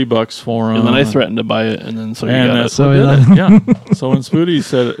then- $30 for him, And then I threatened to buy it, and then so you and got that's it. So what did then- it. Yeah. So when Spooty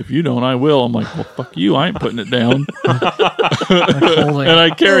said, "If you don't, I will," I'm like, "Well, fuck you! I ain't putting it down." Holding. And I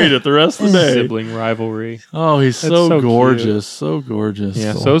carried it the rest of the day. Sibling rivalry. Oh, he's That's so, so cute. gorgeous, so gorgeous.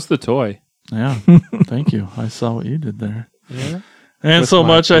 Yeah, So- so's the toy. yeah. Thank you. I saw what you did there. Yeah. And With so my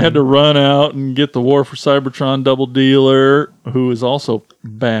much I had pen. to run out and get the War for Cybertron Double Dealer, who is also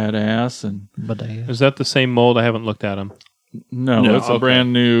badass. And But Is that the same mold? I haven't looked at him. no, it's a okay.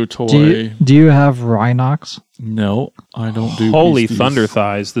 brand new toy. do you have Rhinox? No, I don't do Holy beasties. thunder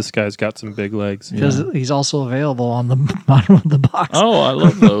thighs! This guy's got some big legs. Because he's also available on the bottom of the box. Oh, I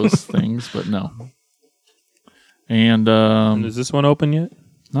love those things, but no. And And is this one open yet?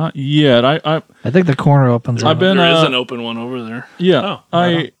 not yet. I I think the corner opens I've up. been There is an open one over there. yeah.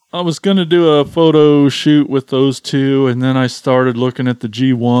 Oh, I was gonna do a photo shoot with those two, and then I started looking at the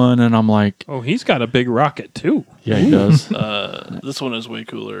G1, and I'm like, Oh, he's got a big rocket too. yeah, he does. This one is way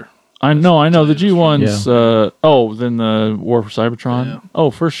cooler. I know. The G1's. Then the War for Cybertron. Yeah.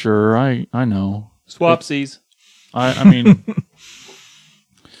 Oh, for sure. I know. Swapsies. I mean,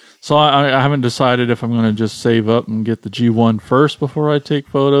 so I haven't decided if I'm going to just save up and get the G1 first before I take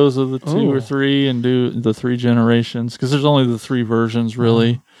photos of the 2 or 3 and do the 3 generations, because there's only the 3 versions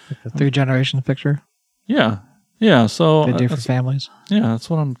really. A 3-generation picture. Yeah, yeah. So Good day for that's, families. that's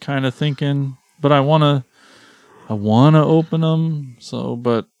what I'm kind of thinking. But I wanna open them. So,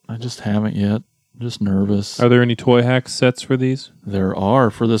 but I just haven't yet. I'm just nervous. Are there any toy hack sets for these? There are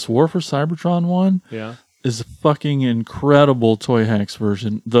for this War for Cybertron one. Yeah. Is a fucking incredible Toy Hacks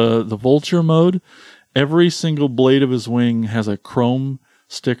version. The Vulture mode, every single blade of his wing has a chrome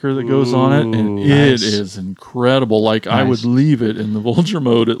sticker that goes on it, and Ooh, it nice. is incredible. Like I would Nice. leave it in the Vulture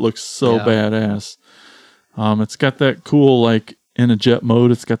mode. It looks so Yeah. badass. It's got that cool, like in a jet mode,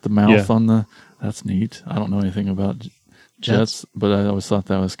 it's got the mouth Yeah. on the. That's neat. I don't know anything about jets, but I always thought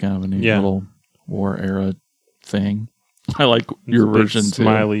that was kind of a neat Yeah. little war era thing. I like your It's a big version too.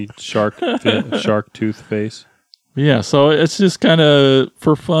 smiley shark tooth face. Yeah, so it's just kind of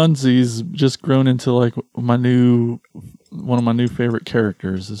for funsies, just grown into like one of my new favorite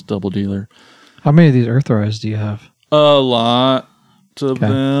characters is Double Dealer. How many of these Earthrise do you have? A lot of Okay.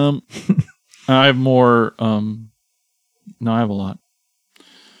 them. I have more. No, I have a lot.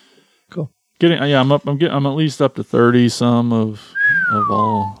 Cool. I'm at least up to 30 some of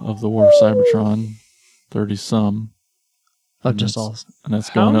all of the War of Cybertron. 30 some, Of just all. and that's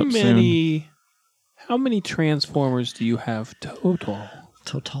going up soon. How many Transformers do you have total?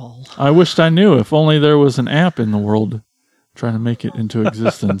 Total. I wished I knew. If only there was an app in the world trying to make it into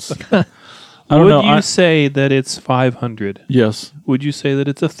existence. I don't know. Would you say that it's 500? Yes, Would you say that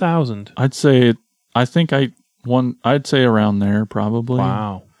it's 1,000? I'd say. I'd say around there probably.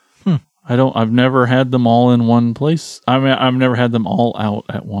 Wow. I've never had them all in one place. I mean, I've never had them all out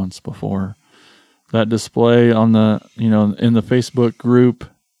at once before. That display on the, in the Facebook group,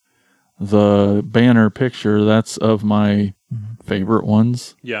 the banner picture, that's of my favorite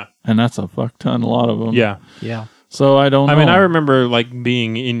ones, Yeah. and that's a fuck ton, a lot of them. Yeah. Yeah. So I don't know. I mean, I remember like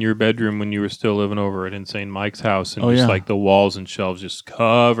being in your bedroom when you were still living over at Insane Mike's house, and just like the walls and shelves just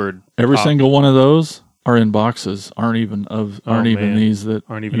covered. Every up. single one of those are in boxes. Aren't even man. these that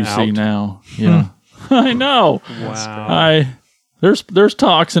Aren't even you see out. now. Yeah, I know. Wow. There's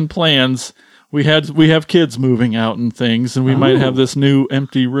talks and plans. We have kids moving out and things, and we might have this new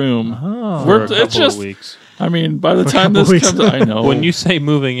empty room. Oh. For a couple It's just. of weeks. I mean, by the For a time couple this weeks. comes, I know. When you say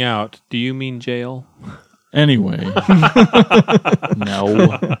moving out, do you mean jail? Anyway,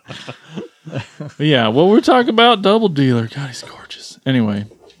 no. But yeah, well, we're talking about Double Dealer. God, he's gorgeous. Anyway,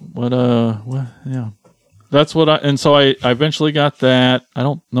 yeah, that's what and so I eventually got that. I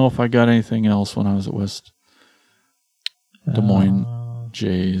don't know if I got anything else when I was at West Des Moines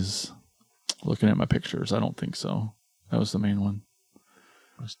Jays. Looking at my pictures, I don't think so. That was the main one.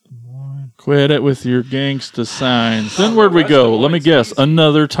 Quit it with your gangsta signs. Then where'd we go? Let me guess.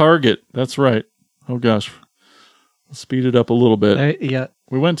 Another Target. That's right. Oh gosh. Let's speed it up a little bit. Yeah.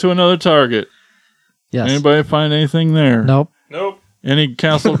 We went to another Target. Yes. Anybody find anything there? Nope. Nope. Any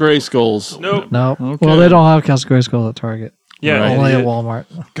Castle Grayskulls? Nope. Nope. Okay. Well, they don't have Castle Grayskull at Target. Yeah. Right. Only at idiot.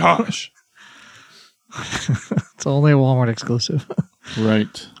 Walmart. Gosh. It's only a Walmart exclusive.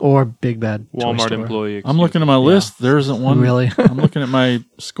 Right. Or Big Bad Toy Walmart Store. employee. I'm looking at my list. There isn't one. Really? I'm looking at my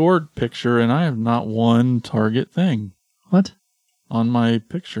scored picture, and I have not one Target thing What? on my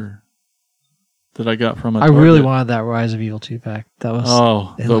picture that I got from a I Target. really wanted that Rise of Evil 2-pack. That was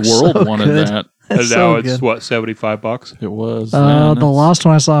Oh, it the looks world so wanted good. that. And so now it's good. what, $75? It was. The man. last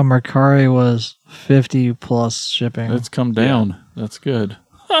one I saw in Mercari was 50 plus shipping. It's come down. That's good.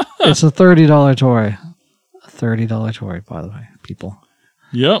 It's a $30 toy. A $30 toy, by the way, people.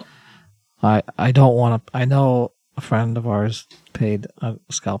 Yep. I don't want to. I know a friend of ours paid a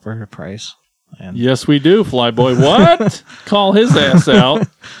scalper price. And Yes, we do, Flyboy. What? Call his ass out.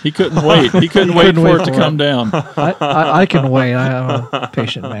 He couldn't wait. He couldn't wait couldn't for wait it to for come it. down. I can wait. I am a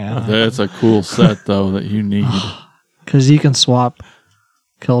patient man. That's a cool set, though, that you need. Because you can swap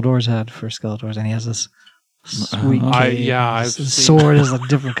Keldor's head for Skeletor's, and he has this sweet I've his seen sword is a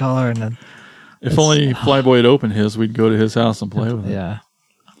different color, and then If only Flyboy had opened his, we'd go to his house and play with it. yeah.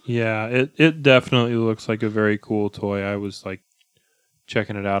 Yeah, it definitely looks like a very cool toy. I was like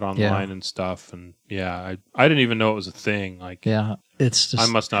checking it out online and stuff, and yeah, I didn't even know it was a thing. Like, Yeah, it's just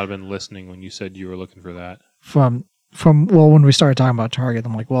I must not have been listening when you said you were looking for that. from well, when we started talking about Target,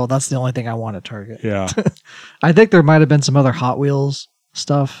 I'm like, well, that's the only thing I want at Target. Yeah, I think there might have been some other Hot Wheels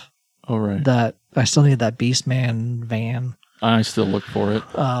stuff All right. that I still need that Beastman van. I still look for it.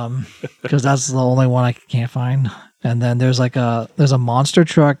 Because that's the only one I can't find. And then there's a monster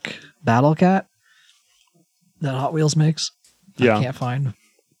truck Battle Cat that Hot Wheels makes. Yeah. I can't find.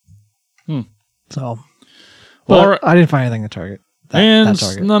 Hmm. So, Well, but I didn't find anything at Target. and that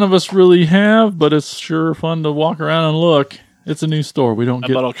Target. none of us really have, but it's sure fun to walk around and look. It's a new store. We don't I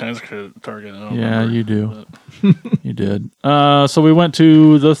get. bought all kinds of shit at Target. I don't Yeah, remember, you do. but- You did. So we went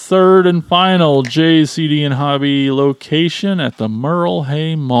to the third and final JCD and Hobby location at the Merle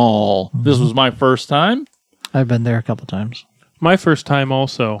Hay Mall. This was my first time. I've been there a couple times. my first time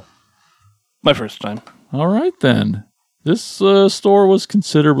also. My first time. All right, then. This store was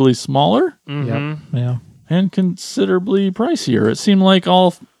considerably smaller Mhm. Yeah. and considerably pricier. It seemed like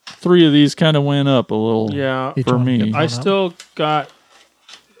all three of these kind of went up a little Yeah, Each for one me. gets I up. still got.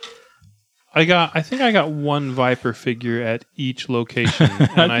 I think I got one Viper figure at each location,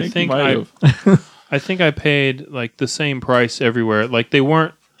 and I think you I might have. I think I paid like the same price everywhere. Like they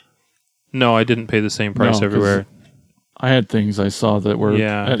weren't. No, I didn't pay the same price 'cause everywhere. I had things I saw that were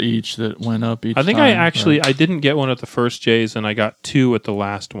Yeah. at each that went up each I think time. I didn't get one at the first J's, and I got two at the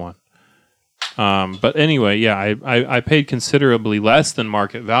last one. But anyway, yeah, I paid considerably less than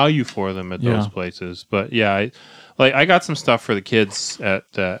market value for them at those Yeah. places. But yeah, I got some stuff for the kids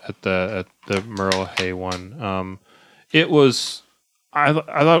at the Merle Hay one. It was I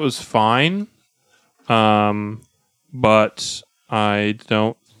thought it was fine, but I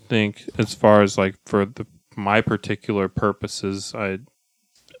don't think as far as like for my particular purposes, I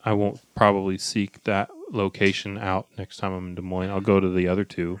won't probably seek that location out next time I'm in Des Moines. I'll go to the other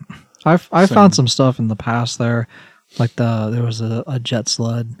two. I Same. found some stuff in the past there, like there was a jet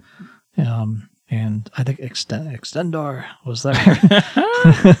sled, and I think Extendar was there,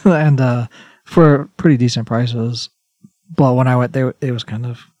 and for pretty decent prices. But when I went there, it was kind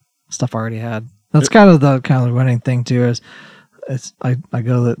of stuff I already had. That's kind of the running thing too. Is I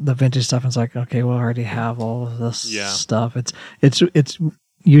go the vintage stuff and it's like, okay, well, I already have all of this Yeah. stuff. It's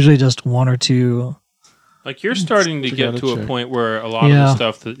usually just one or two Like you're starting to You get gotta to a check. point where a lot of Yeah. the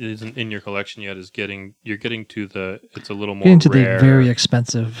stuff that isn't in your collection yet is you're getting to it's a little more Getting to rare. the very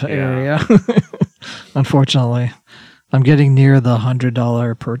expensive Yeah. area. Unfortunately, I'm getting near the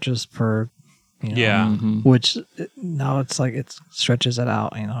 $100 purchase per. Yeah. Mhm. Which now it's like it stretches it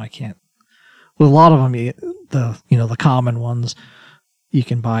out. I can't. With a lot of them, the common ones, you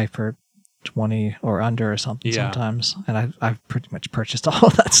can buy for 20 or under or something Yeah. sometimes, and I've pretty much purchased all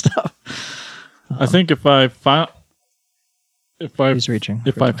of that stuff. I think if I He's reaching.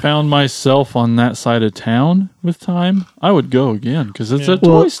 if I found myself on that side of town with time, I would go again because it's Yeah. a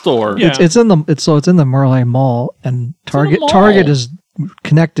toy Well, store. Yeah. it's in the Merle Mall, and Target mall. Target is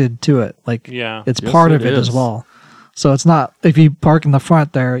connected to it. Like Yeah. it's Yes, part it of it as is. well. So it's not if you park in the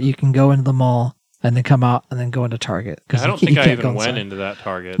front there, you can go into the mall and then come out and then go into Target. I don't you think I can't go even went inside. into that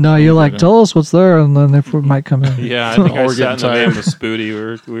Target. No, you're like, didn't. tell us what's there, and then if we might come in. Yeah, I think I Or sat getting in the van tired. with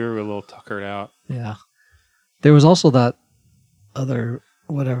Spooty. We were a little tuckered out. Yeah. There was also that other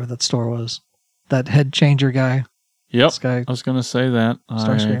whatever that store was, that head changer guy. Yep. This guy, I was going to say that. I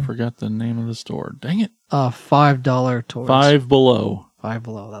Starscream. forgot the name of the store. Dang it. $5 toys. Five Below. Five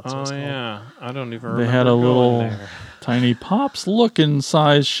Below. That's what Oh it's called. yeah, I don't even They remember. had a going little there. tiny Pops looking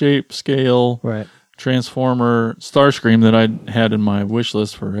size, shape, scale Right. Transformer Starscream that I had in my wish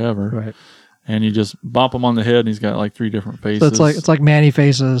list forever. Right. And you just bop him on the head and he's got like 3 different faces. So it's like Manny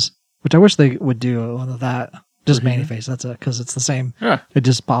Faces, which I wish they would do one of that. Just For Manny here? Face. That's it, because it's the same. Yeah. It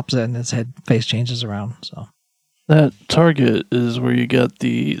just pops it and its head face changes around. So That Target is where you got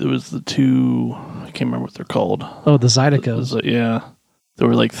there was the two, I can't remember what they're called. the It was Zydeco's. like, yeah. They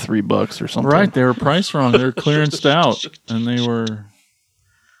were like $3 or something. Right. They were priced wrong. They were clearanced out. And they were.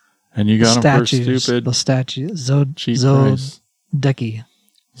 And you got them for Statues. stupid The statue. cheap price. Zodeki.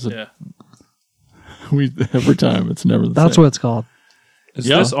 Yeah. Every time it's never the That's same. what it's called. Is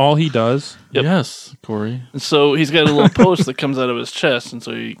Yeah. this all he does? Yep. Yes, Corey. And so he's got a little post that comes out of his chest, and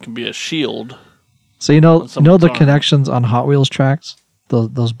so he can be a shield. So you know someone's the arm. connections on Hot Wheels tracks?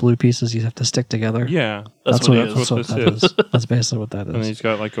 Those blue pieces you have to stick together. Yeah, That's what he is. That's what This that is. is. That's basically what that and is. he's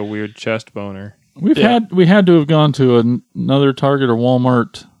got like a weird chest boner. We had to have gone to another Target or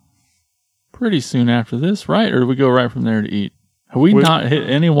Walmart pretty soon after this, right? Or did we go right from there to eat? Have we not hit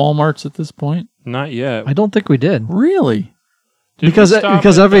any Walmarts at this point? Not yet. I don't think we did. Really? Did because- we stop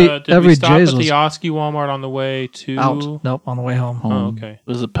because at every- the- did every we stop Jay's at was- the Oski Walmart on the way to Out. Nope, on the way home. Oh, okay. It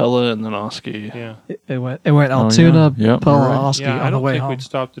was a Pella and then Oski. Yeah. It went Oh, Altoona, yeah. Yep, Pella, you're right. Oski Yeah, I on the don't way think home. we'd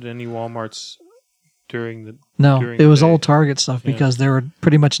stopped at any Walmarts during the. No, during it the was day. all Target stuff Yeah. because they were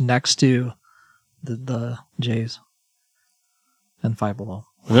pretty much next to the J's and Five Below.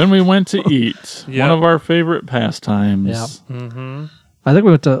 Then we went to eat. Yeah. One of our favorite pastimes. Yeah. Mm-hmm. I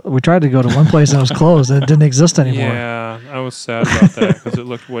think we tried to go to one place and it was closed and it didn't exist anymore. Yeah, I was sad about that because it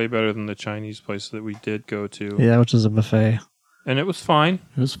looked way better than the Chinese place that we did go to, Yeah, which is a buffet. and it was fine.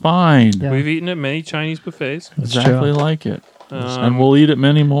 It was fine. Yeah. We've eaten at many Chinese buffets. Exactly like it. and Um, we'll eat at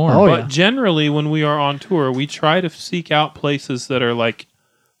many more. Oh, but yeah. generally, when we are on tour, we try to seek out places that are like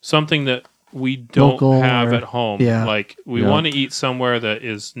something that we don't Local have or- at home. yeah. Like we Yeah. want to eat somewhere that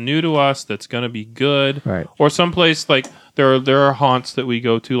is new to us, that's going to be good, Right. or someplace like there are haunts that we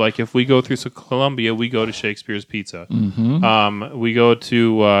go to. Like if we go through Columbia, we go to Shakespeare's Pizza. Mm-hmm. We go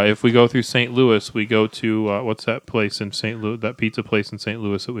to if we go through St. Louis, we go to what's that place in St. Louis? That pizza place in St.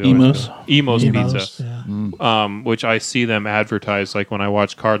 Louis that we always Emos. go? Emos Emos, Pizza. yeah. Which I see them advertise. Like when I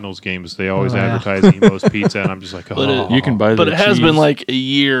watch Cardinals games, they always Oh, yeah. advertise Emos Pizza, and I'm just like, But oh, You can buy But the it has been cheese. like a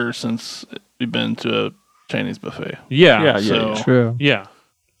year since we've been to a Chinese buffet. yeah, Yeah, So True. yeah.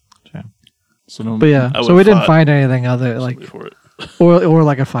 So no, But yeah, I so would've we didn't fought find anything other like Wait for it. or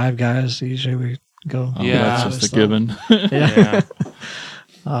like a Five Guys. Usually we go. oh, Yeah. that's just a given. Yeah.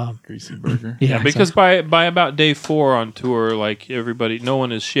 Yeah. Greasy burger. Yeah, Yeah, because by about day 4 on tour, like everybody, no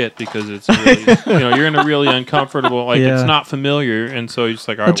one is shit because it's really, you're in a really uncomfortable, like Yeah. it's not familiar, and so you're just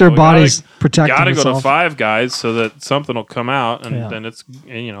like, all right, that's your well, we body's protecting gotta go to itself. Five Guys so that something will come out, and Yeah. then it's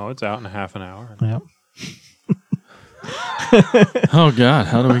it's out in a half an hour. Yeah. Oh God,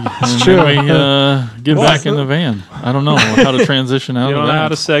 how do we? and true. then we get back in the van. I don't know how to transition out You of don't know how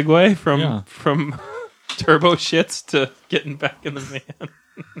that. to segue Yeah. from turbo shits to getting back in the van.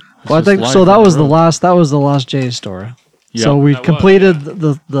 Well, I It's think just so. life That on was the the road. last. That was the last J store. Yep. So we That was, completed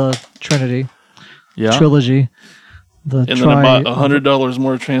the Trinity Yeah. trilogy. The And then tri- I bought $100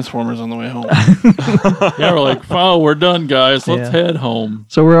 more Transformers on the way home. Yeah, we're like, oh, we're done, guys. Let's Yeah. head home.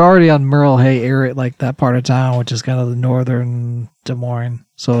 So we're already on Merle Hay area, like that part of town, which is kind of the northern Des Moines.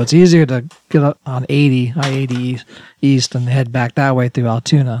 So it's easier to get up on I-80 east and head back that way through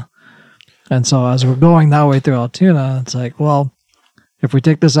Altoona. And so as we're going that way through Altoona, it's like, well, if we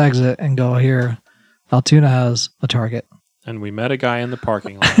take this exit and go here, Altoona has a Target. And we met a guy in the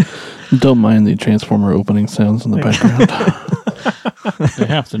parking lot. Don't mind the Transformer opening sounds in the background. They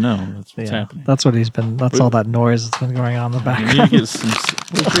have to know that's what's happening. That's what he's been. That's all that noise that's been going on in the You background. need to get some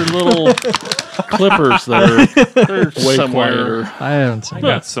with your little clippers that are way somewhere. quieter. I haven't I seen.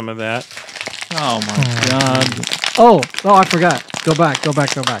 got some of that. Oh my god! Oh, I forgot. Go back.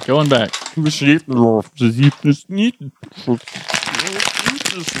 Going back.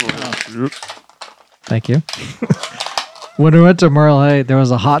 Thank you. When we went to Merle Hay, there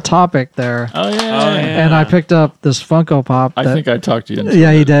was a Hot Topic there, Oh yeah. and I picked up this Funko Pop. I think I talked to you. Into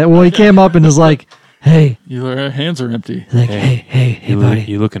Yeah, he it. did. Well, he came up and was like, "Hey, Your hands are empty. he's like, hey, buddy,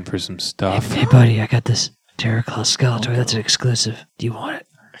 You looking for some stuff? hey, buddy, I got this Terraclaw Skeletor. That's an exclusive. Do you want it?"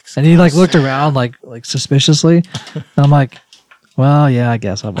 And he like looked around like suspiciously. And I'm like, "Well, yeah, I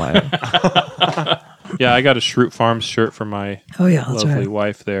guess I'll buy it." Yeah, I got a Shroot Farms shirt for my Oh yeah, that's lovely right.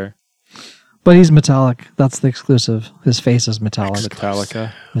 wife there. But he's metallic. That's the exclusive. His face is metallic.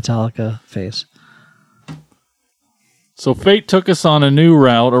 Metallica. Metallica face. So fate took us on a new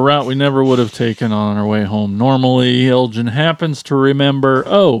route, a route we never would have taken on our way home. Normally, Elgin happens to remember,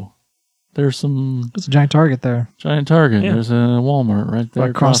 oh, there's some It's a giant Target there giant Target. Yeah. There's a Walmart right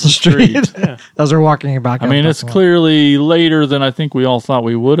there across the street. Yeah. As we're walking back. I up mean, that it's wall. clearly later than I think we all thought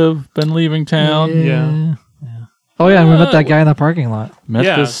we would have been leaving town. Yeah. Oh yeah, and we met that guy in the parking lot. Met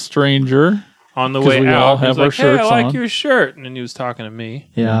Yeah. this stranger. On the 'Cause way we out, all he was have our like, "Hey, I shirts like on." your shirt," and then he was talking to me.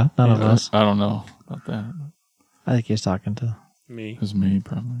 Yeah, none of us. I don't know about that. I think he was talking to. Me. It was me,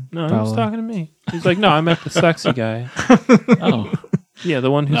 probably. No, he was Probably. talking to me. He's like, "No, I met the sexy guy. Oh. Yeah,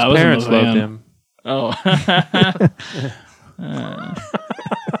 the one whose I was in the parents loved van. him." Oh.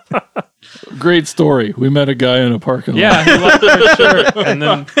 Great story. We met a guy in a parking lot. Yeah, he liked our shirt, and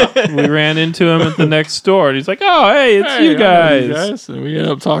then we ran into him at the next store, and he's like, "Oh, hey, it's Hey, you I know guys." And we ended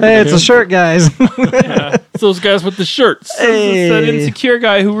up talking Hey, to it's him. a shirt, guys. It's those guys with the shirts. Hey. It's that insecure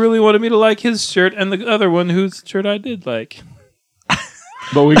guy who really wanted me to like his shirt, and the other one whose shirt I did like.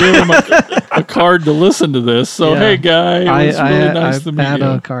 But we gave him a card to listen to this. So, Yeah. hey, guy, it was really nice to meet had you.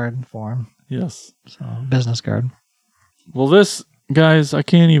 a card for him, Yes. so business card. Well, this, guys, I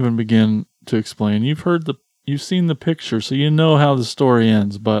can't even begin to explain. You've seen the picture, so you know how the story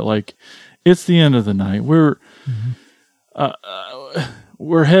ends. But like, it's the end of the night. We're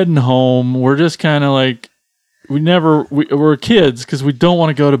heading home. We're just kind of like, we're kids because we don't want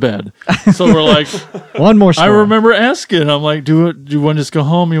to go to bed. So we're like, One more. I Story. remember asking, I'm like, do you want to just go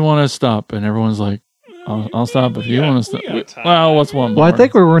home? You want to stop? And everyone's like, I'll stop if you want to stop. Well, what's one more? Well, I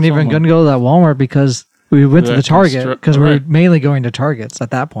think we weren't What's even one going to go to that Walmart because we went to the Target because we were right. mainly going to Targets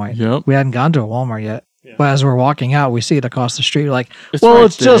at that point. Yep. We hadn't gone to a Walmart yet. But as we're walking out, we see it across the street. We're like, It's well, right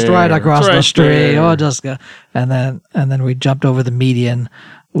it's just there. right across It's the right street. there. Oh, just go. And then we jumped over the median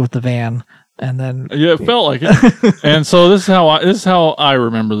with the van, and then Yeah, it felt like it. And so this is how I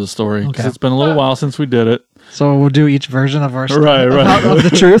remember the story because Okay. it's been a little while since we did it. so we'll do each version of our story Right. of the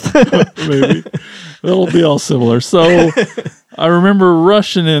truth. Maybe it'll be all similar. So I remember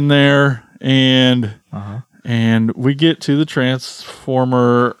rushing in there and we get to the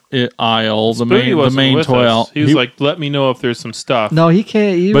Transformer aisle, the Spooky main wasn't with toy us. aisle. He was like, "Let me know if there's some stuff." No, he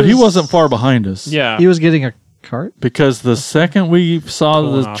can't. But he wasn't far behind us. Yeah. He was getting a cart. Because the second we saw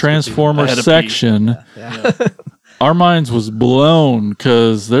the Colonoscopy. Transformer I had to pee. section, our minds was blown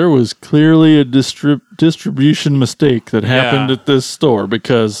because there was clearly a distribution mistake that happened Yeah. at this store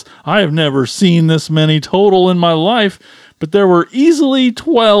because I have never seen this many total in my life, but there were easily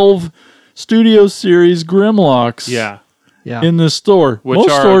 12 Studio Series Grimlocks Yeah. Yeah. in this store. Which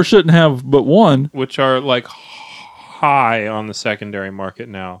Most are- stores shouldn't have but one. Which are like high on the secondary market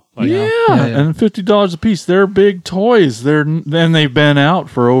now. Like, Yeah, Yeah. and $50 a piece. They're big toys. Then they've been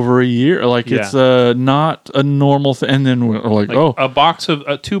out for over a year. Like it's not a normal thing. And then we're like, Like oh, a box of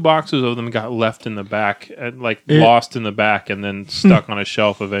 2 boxes of them got left in the back, and It- lost in the back, and then stuck on a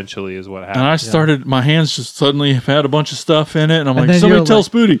shelf. Eventually, is what and happened. I started. My hands just suddenly have had a bunch of stuff in it, and I'm And like, then somebody you're tell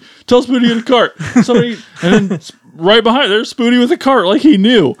like- Spooty, in the cart. Somebody, and then right behind there's Spooty with a cart, like he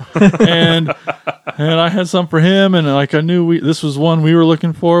knew, and I had some for him, and like I knew this was one we were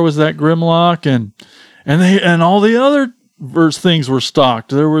looking for was that Grimlock, and all the other verse things were stocked.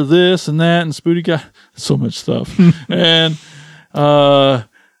 There were this and that, and Spooty got so much stuff, and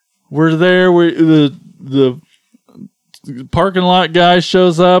we're there. The parking lot guy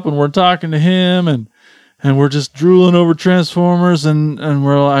shows up, and we're talking to him, and and we're just drooling over Transformers, and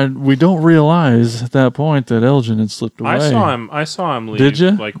we don't realize at that point that Elgin had slipped away. I saw him leave. Did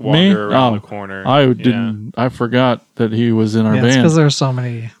you? Like wander around the corner. I Yeah. didn't. I forgot that he was in our Yeah, band. because there's so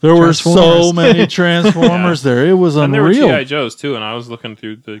many. There were so Transformers. many Transformers there. It was And there were unreal. G.I. Joes too, and I was looking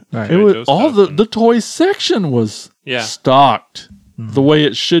through the Right. G.I. It was Joe all stuff, and- the toy section was Yeah. stocked the way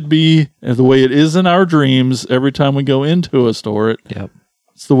it should be, and the way it is in our dreams. Every time we go into a store, Yep.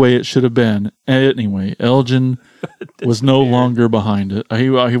 it's the way it should have been. Anyway, Elgin was no longer behind it. He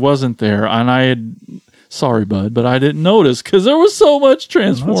wasn't there, and I had. Sorry, bud, but I didn't notice because there was so much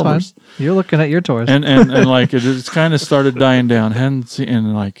That's fine. Transformers, You're looking at your toys. and like it just kind of started dying down. Hadn't seen,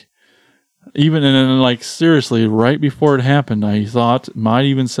 and like even and then like seriously, right before it happened, I thought might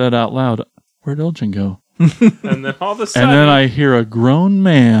even said out loud, "Where'd Elgin go?" And then all of a sudden, And then I hear a grown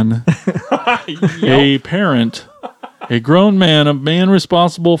man, a parent, a grown man, a man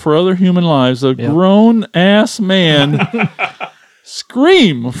responsible for other human lives, a grown ass man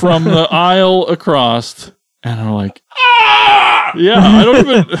scream from the aisle across. And I'm like, ah! Yeah, I don't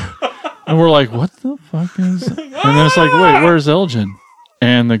even. And we're like, what the fuck is. And then it's like, wait, where's Elgin?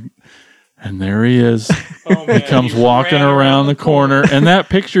 And there he is. oh, man, He comes he walking ran around the corner, and that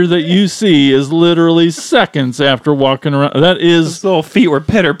picture that you see is literally seconds after walking around. That is, His little feet were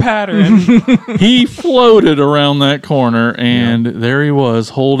pitter pattering. he floated around that corner, and there he was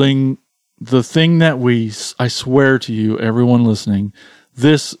holding the thing that I swear to you, everyone listening,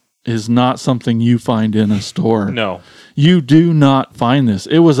 this is not something you find in a store. No. You do not find this.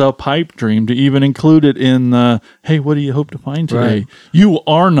 It was a pipe dream to even include it in the, hey, what do you hope to find today? Right. You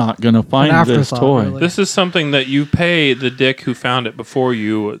are not going to find this afterthought, toy. really. This is something that you pay the dick who found it before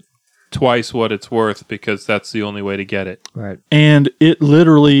you twice what it's worth because that's the only way to get it. Right. And it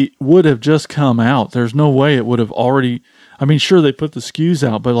literally would have just come out. There's no way it would have already. I mean, sure, they put the SKUs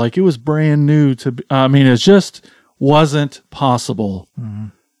out, but like it was brand new to. It just wasn't possible. Mm-hmm.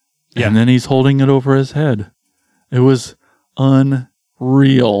 Yeah. And then he's holding it over his head. It was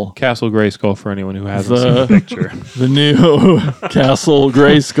unreal. Castle Grayskull for anyone who hasn't seen The- the picture. The new Castle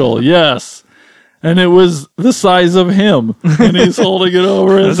Grayskull, yes. And it was the size of him, and he's holding it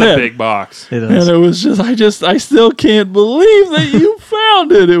over his That's a head. big box. It And is. it was just, I still can't believe that you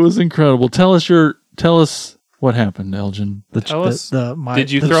found it. It was incredible. Tell us what happened, Elgin. Tell us, my- did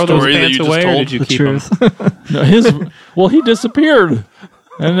you the throw those story that pants you just away or told? did you the keep truth? them? No, he disappeared.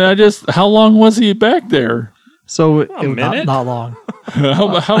 And how long was he back there? So A minute? not long.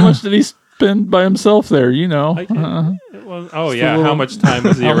 How much did he spend by himself there? You know, It was- oh, yeah. little- How much time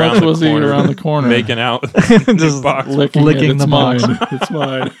was he how around much the was he corner? around the corner? Making out. Just box. licking licking it. the It's box. mine. It's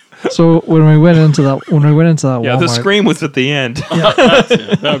mine. So when we went into that Yeah, the Walmart, scream was at the end.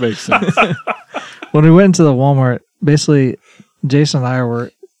 That makes sense. when we went into the Walmart, basically Jason and I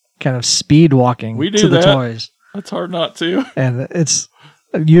were kind of speed walking We do to the that. toys, That's hard not to. and it's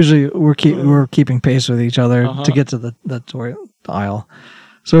usually we're keeping pace with each other Uh-huh. to get to the toy aisle.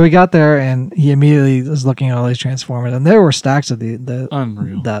 So we got there, and he immediately was looking at all these Transformers, and there were stacks of the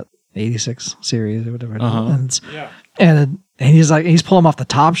Unreal. that 86 series or whatever. Uh-huh. And, it's- Yeah. and he's pulling them off the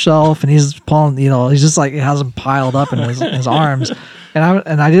top shelf, and he's pulling, he's just like, he has them piled up in his arms.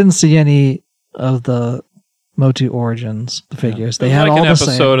 And I didn't see any of the Motu Origins, the figures. They It was had like all an the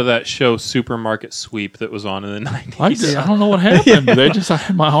episode same. of that show Supermarket Sweep that was on in the 90s. I don't know what happened.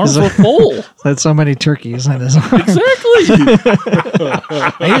 My arms were full. They had so many turkeys in his arms. Exactly.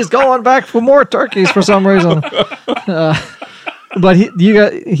 He's going back for more turkeys for some reason. But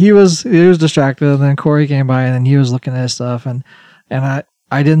he was distracted, and then Corey came by, and then he was looking at his stuff, and I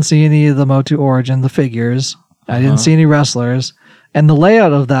didn't see any of the Motu Origin, the figures. I didn't see any wrestlers, and the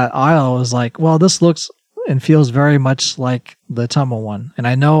layout of that aisle was like, well, this looks and feels very much like the Atoma one, and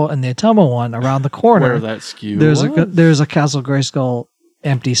I know in the Atoma one around the corner Where that SKU there's a Castle Grayskull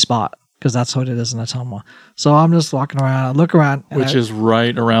empty spot, because that's what it is in Atoma. So I'm just walking around, I look around, and which is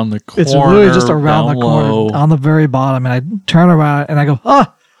right around the corner. it's really just around the down corner low. on the very bottom, and I turn around and I go,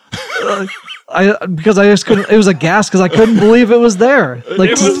 because I just couldn't. It was a gas because I couldn't believe it was there.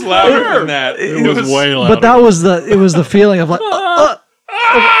 Like It was louder than that. It was way louder. but that was the feeling of like, oh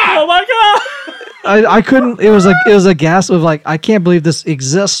my god! I couldn't. It was a gas of like, I can't believe this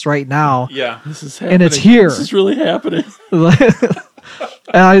exists right now. Yeah. This is happening. And it's here. This is really happening.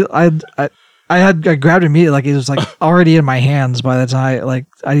 And I grabbed it immediately, like it was like already in my hands by the time, like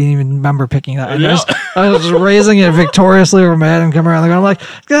I didn't even remember picking that. And Yeah. I was just raising it victoriously over my head and coming around the ground. I'm like,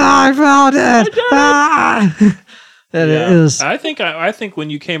 I found it! Ah! And it is. I think when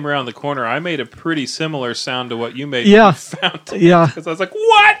you came around the corner, I made a pretty similar sound to what you made. Yeah. When you found it. Yeah. Because I was like,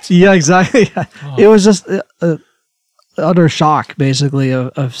 what? Yeah, exactly. It was just utter shock, basically,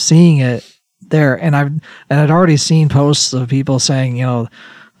 of seeing it there, and I'd already seen posts of people saying,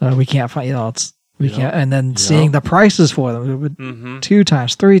 we can't find, we can't, and then seeing the prices for them, it would 2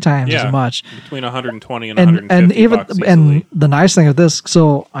 times, 3 times as much, between 120 and 150 bucks easily. And the nice thing of this,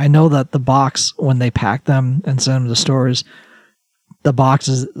 so I know that the box, when they pack them and send them to stores, the box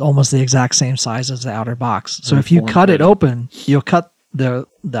is almost the exact same size as the outer box. So if you cut it open, you'll cut the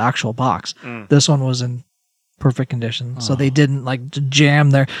actual box. This one was in perfect condition, so they didn't like jam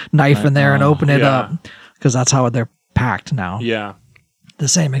their knife in there and open it up, because that's how they're packed now. Yeah. The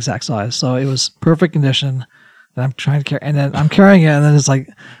same exact size. So it was perfect condition. And I'm trying to carry, and then I'm carrying it, and then it's like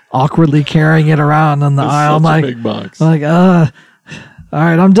awkwardly carrying it around on the aisle. I'm like, big box. All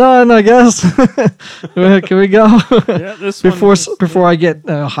right, I'm done, I guess. Can we go? Yeah, this before I get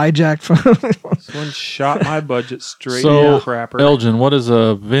hijacked from. This one shot my budget straight. So, crapper. Elgin, what is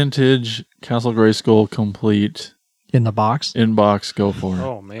a vintage Castle Grayskull complete in the box? In box, go for it.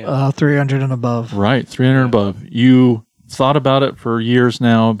 Oh man, 300 and above. Right, 300 above. You thought about it for years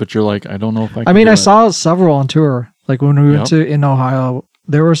now, but you're like, I don't know if I can. I mean, do I it. saw several on tour. Like when we went in Ohio,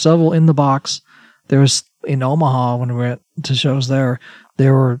 there were several in the box. There was in Omaha when we went to shows there.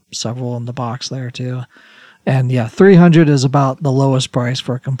 There were several in the box there too. And yeah, 300 is about the lowest price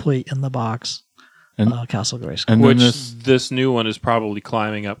for a complete in the box Castle Grayskull. And which then this new one is probably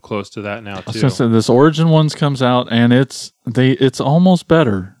climbing up close to that now too. I was gonna say, this Origin ones comes out, and it's almost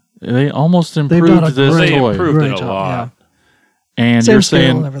better. They almost improved this They toy. improved it a lot. Yeah. And Same you're scale and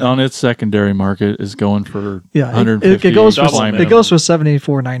saying everything. on its secondary market is going for Yeah, 150. it goes for double it minimum. goes for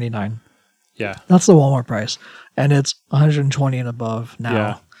 $74.99. Yeah. That's the Walmart price, and it's 120 and above now.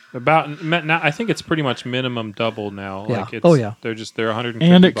 Yeah. Now, I think it's pretty much minimum double now. Yeah. Like it's, Oh, yeah. they're 150.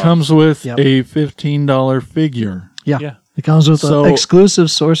 And it bucks. comes with Yep. a $15 figure. Yeah. Yeah. It comes with So- an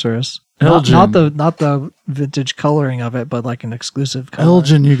exclusive sorceress. Not Elgin. the vintage coloring of it, but like an exclusive color.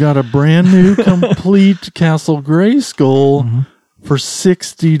 Elgin, you got a brand new complete Castle Grayskull Mm-hmm. for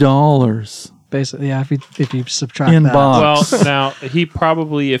 $60 Basically, yeah. If you subtract in that, box. Well, now he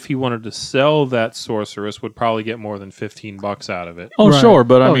probably, if he wanted to sell that sorceress, would probably get more than $15 out of it. Oh, Right. sure,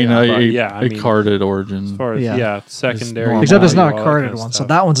 but I Oh, mean, yeah. But, a yeah, I mean, carded Origin. As far as Yeah. secondary, normal. except it's not value, a all that carded kind of one. So stuff.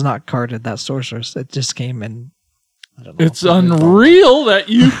 that one's not carded. That sorceress, it just came in. I don't know. It's unreal that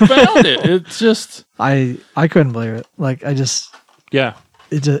you found it. It's just I couldn't believe it. Like I just I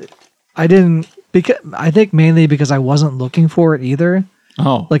didn't, because I think mainly because I wasn't looking for it either.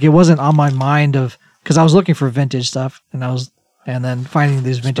 Like it wasn't on my mind because I was looking for vintage stuff, and then finding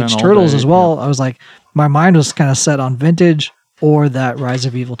these vintage all turtles day, as well. I was like, my mind was kind of set on vintage or that Rise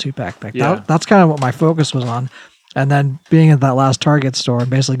of Evil 2-pack. Yeah. That's kind of what my focus was on. And then being at that last Target store and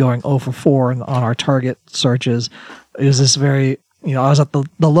basically going 0 for 4 on our Target searches, it was this very, I was at the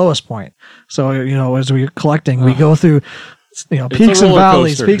lowest point. So, as we're collecting, we go through, peaks a and roller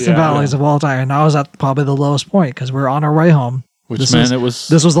valleys, coaster. peaks and Yeah. valleys of all time. And I was at probably the lowest point because we're on our way home. which This meant is- it was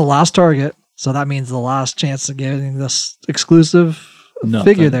This was the last Target. So that means the last chance of getting this exclusive Nothing.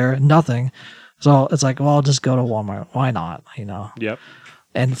 figure there. Nothing. So it's like, well, I'll just go to Walmart. Why not? Yep.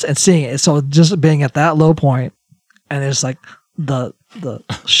 And seeing it. So just being at that low point, and it's like the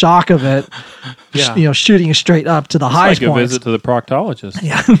shock of it, Yeah. shooting straight up to the It's highest like a points. visit to the proctologist.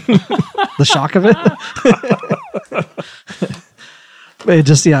 Yeah, the shock of it. But it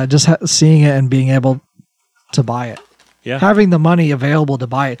just seeing it and being able to buy it, Yeah. having the money available to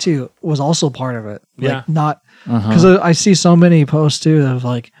buy it too was also part of it. Like, Yeah. not because I see so many posts too of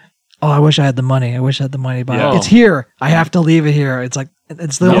like, oh, I wish I had the money. I wish I had the money to buy Yeah. it. It's here. I have to leave it here. It's like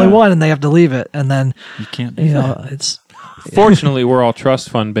it's the Yeah. only one, and they have to leave it, and then you can't do that. it's. Fortunately, we're all trust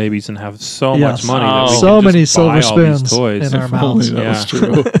fund babies and have so Yes. much money that we Oh. So can many just buy silver all these spoons toys. in our If only mouths. that was Yeah.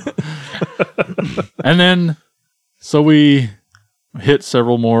 true. And then, so we hit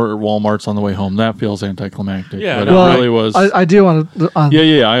several more Walmarts on the way home. That feels anticlimactic. Yeah, but no, it really was. I do want to.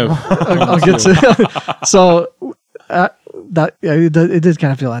 yeah. I have. I'll get to. So it did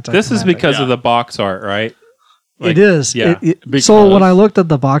kind of feel anticlimactic. This is because of the box art, right? Like, it is. yeah, So when because- I looked at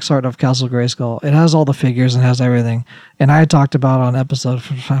the box art of Castle Grayskull, it has all the figures and has everything. And I had talked about on episode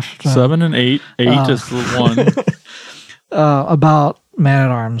 7 and 8. 8 is the one. about Man at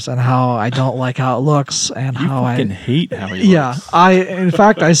Arms and how I don't like how it looks and You how fucking hate how he yeah. looks. In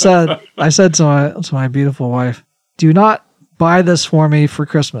fact I said to my beautiful wife, do not buy this for me for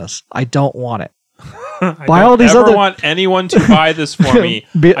Christmas. I don't want it. I Buy don't all these ever other- want anyone to buy this for me.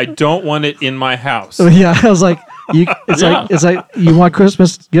 Be- I don't want it in my house. So yeah, I was like, it's like you want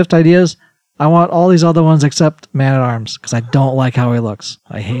Christmas gift ideas? I want all these other ones except Man at Arms because I don't like how he looks.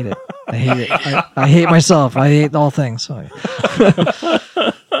 I hate it. I hate it. I hate myself. I hate all things.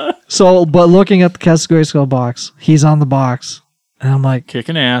 So, but looking at the Castle Grayskull box, he's on the box, And I'm like,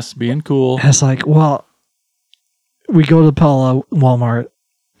 Kicking ass, being cool. and it's like, well, we go to the Pella Walmart,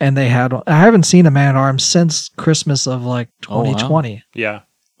 and they had. I haven't seen a Man-at-Arms since Christmas of like Oh, wow. 2020. Yeah.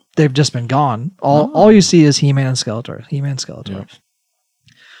 They've just been gone. All you see is He-Man and Skeletor. He-Man, Skeletor. Yep.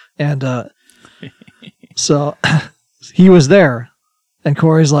 And so he was there, and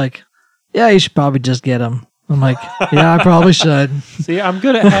Corey's like, "Yeah, you should probably just get him." I'm like, "Yeah, I probably should." See, I'm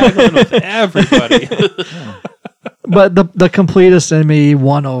good at haggling with everybody. But the completist in me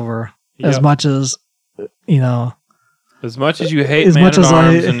won over as Yep. much as As much as you hate as Man much at as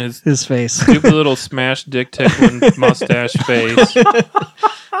Arms and his face. stupid little smash dick tickling mustache face.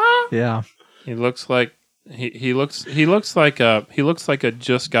 Yeah, He looks like he looks like a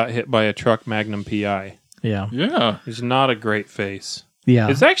just got hit by a truck Magnum PI. yeah, Yeah. He's not a great face. yeah,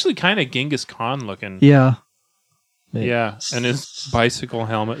 It's actually kind of Genghis Khan looking. yeah. Yeah, and his bicycle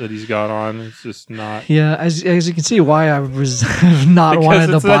helmet that he's got on is just not. Yeah, as you can see, why I was not Because wanting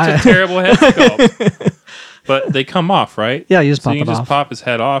to it's buy such a it. terrible head sculpt. But they come off, right? Yeah, you just So pop you it can just off. pop his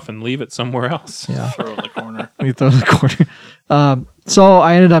head off and leave it somewhere else. Yeah, Throw it in the corner. you throw it in the corner. So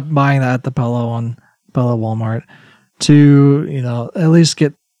I ended up buying that at the Pella Walmart to at least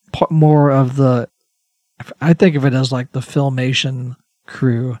get more of the. I think of it as like the Filmation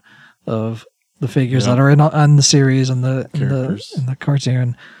crew of the figures Yeah. that are on the series and the Characters. in the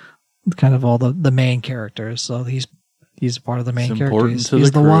cartoon, kind of all the main characters. So he's a part of the main It's characters. important to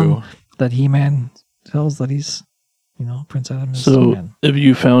He's the the one crew. that He-Man tells that he's Prince Adam is So, He-Man. have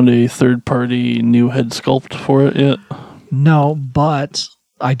you found a third-party new head sculpt for it yet? No, but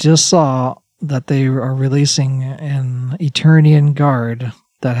I just saw that they are releasing an Eternian Guard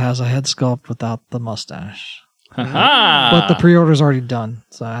that has a head sculpt without the mustache. But the pre-order's already done,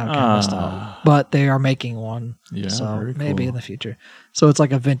 so I haven't kind of missed out. But they are making one, Yeah, so very maybe cool. in the future. So it's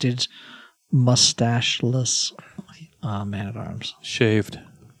like a vintage mustacheless Man-at-Arms, Shaved.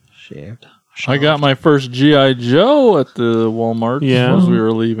 shaved. I got my first G.I. Joe at the Walmart Yeah. as we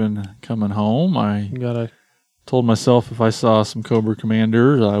were leaving, coming home. I You gotta. told myself if I saw some Cobra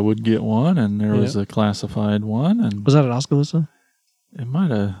Commanders, I would get one, and there was a classified one, and Was that at Oskaloosa? it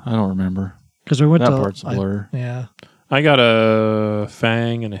might have, I don't remember. Because we went That to part's a blur. yeah. I got a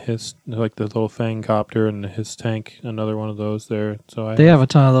Fang and a Hiss, like the little Fang copter and the Hiss tank. Another one of those there. So I They have a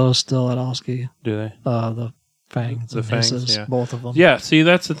ton of those still at Oski. do they? The fangs, The and fangs, hisses, yeah. both of them. Yeah, see,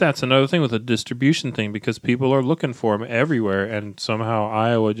 that's another thing with the distribution thing because people are looking for them everywhere, and somehow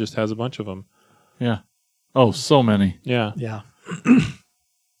Iowa just has a bunch of them. Yeah. Oh, so many. Yeah, Yeah.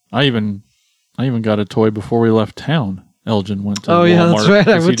 I even got a toy before we left town. Elgin went to Oh, yeah, that's Walmart right.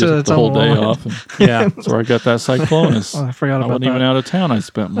 I 'cause he went to just took the whole day Walmart. off. And yeah, that's where I got that Cyclonus. Oh, I forgot I about wasn't that. even out of town. I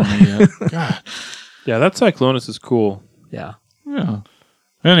spent money yet. God. yeah. That Cyclonus is cool. Yeah. Yeah.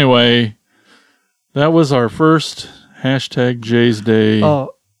 Anyway, that was our first #Jay's Day.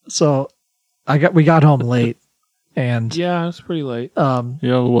 Oh, so we got home late, and Yeah, it's pretty late. Yeah,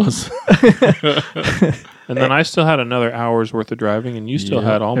 it was. And then I still had another hour's worth of driving, and you still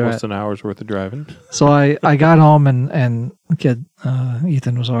Yeah. had almost Right. an hour's worth of driving. so I got home and kid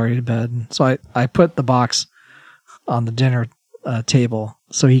Ethan was already to bed. So I put the box on the dinner table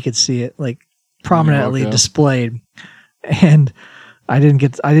so he could see it like prominently up. displayed, and I didn't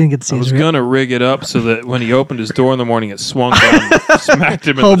get to see I was his gonna rig it up so that when he opened his door in the morning, it swung down, and smacked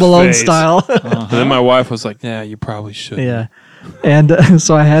him in Home the Alone face. style. And then my wife was like, "Yeah, you probably should." Yeah, and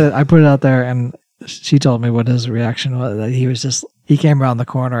so I put it out there, and she told me what his reaction was. That he came around the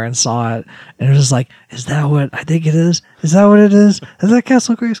corner and saw it, and it was just like, "Is that what I think it is? Is that what it is? Is that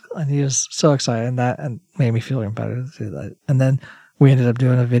Castle Grayskull?" And he was so excited, and made me feel even better to do that. And then we ended up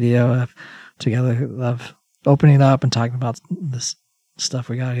doing a video together of opening up and talking about this stuff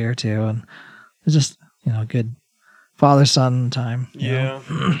we got here too, and it's just good father son time. you know?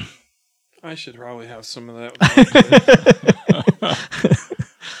 Yeah. I should probably have some of that.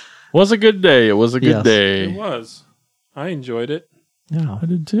 Was a good day. It was a good Yes. It day. was. I enjoyed it. Yeah. I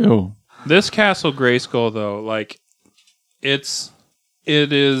did too. This Castle Grayskull, though, like, it's a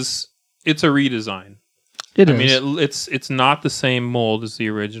redesign. It I is. mean, it's not the same mold as the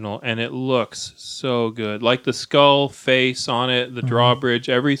original, and it looks so good. Like the skull face on it, the drawbridge,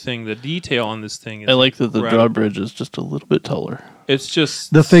 everything, the detail on this thing is I like that the incredible. drawbridge is just a little bit taller. It's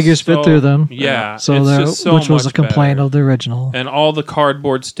just The figures fit so- through them. Yeah, So it's there, just so which was a much complaint better. of the original And all the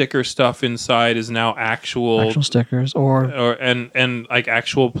cardboard sticker stuff inside is now actual stickers, or and like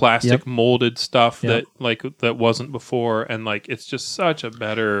actual plastic Yep. molded stuff Yep. that wasn't before, and like it's just such a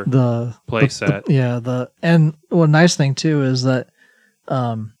better the play the- set. and one nice thing too is that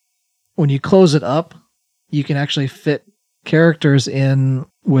when you close it up, you can actually fit characters in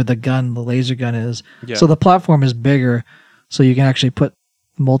where the laser gun is. Yeah. So the platform is bigger. so you can actually put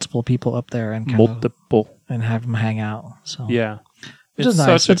multiple people up there and Multiple. and have them hang out. So Yeah. Which It's is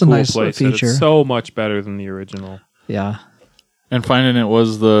nice. such It's a a cool nice place. and feature. It's so much better than the original. yeah, And finding it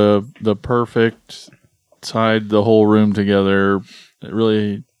was the perfect tied the whole room together. It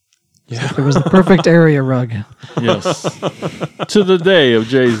really, it was the perfect area rug. yes, to the day of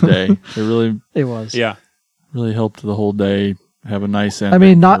Jay's day. It really It was. Yeah. helped the whole day have a nice ending. I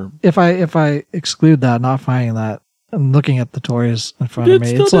mean, not for- if I exclude that, not finding that, and looking at the toys in front it of me,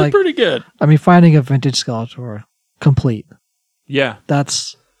 still it's did like pretty good. I mean, finding a vintage Skeletor complete. Yeah. That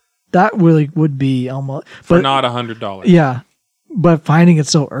really would be almost For but, not $100. yeah. But finding it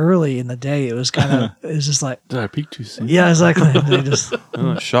so early in the day, it was kind of it was just like Did I peek too soon? yeah, exactly. They just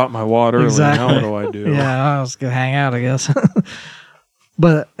I shot my wad early. Exactly. Now what do I do? yeah, I was gonna hang out, I guess.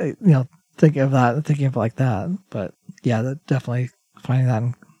 But thinking of it like that. But yeah, that definitely finding that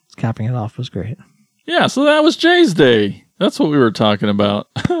and capping it off was great. Yeah, so that was Jay's day. That's what we were talking about.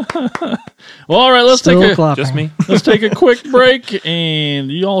 Well, all right, let's Still take a clapping. Just me? let's take a quick break,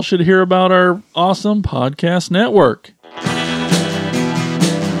 and you all should hear about our awesome podcast network.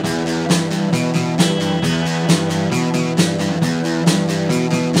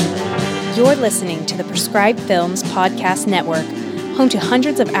 You're listening to the Prescribed Films Podcast Network, home to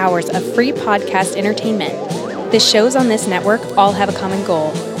hundreds of hours of free podcast entertainment. The shows on this network all have a common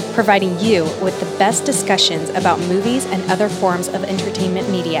goal, providing you with the best discussions about movies and other forms of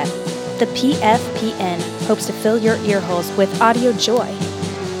entertainment media. The PFPN hopes to fill your earholes with audio joy.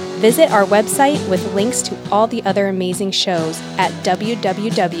 Visit our website with links to all the other amazing shows at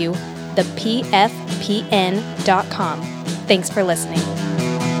www.thepfpn.com. Thanks for listening.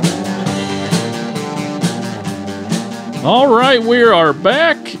 All right, we are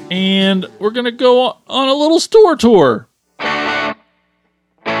back, and we're going to go on a little store tour.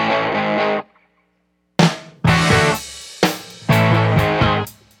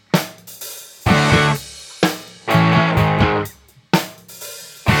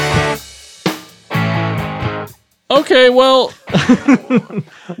 Okay, well,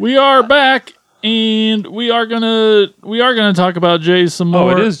 we are back, and we are gonna talk about Jay's some Oh,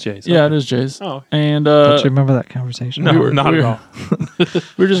 more. it is Jay's. Yeah, Okay. it is Jay's. Oh. And Don't you remember that conversation? No, were- not we at were- all.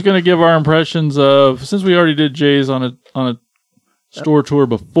 we're just gonna give our impressions of, since we already did Jay's on a store tour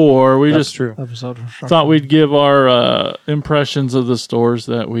before. We That's just true. Episode thought we'd give our impressions of the stores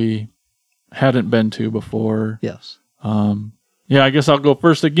that we hadn't been to before. Yes. Yeah, I guess I'll go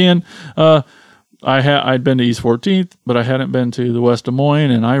first again. I'd been to East 14th, but I hadn't been to the West Des Moines,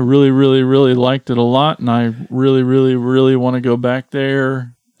 and I really, really, really liked it a lot, and I really, really, really want to go back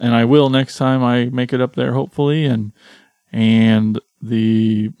there, and I will next time I make it up there, hopefully. And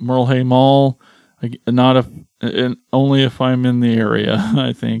the Merle Hay Mall, only if I'm in the area.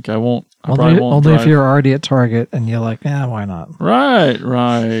 I think I won't. I probably won't Only if drive. you're already at Target and you're like, why not? Right.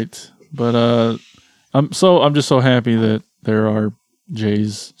 But I'm just so happy that there are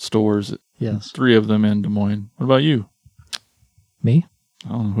Jay's stores. Yes. 3 of them in Des Moines. What about you? Me? I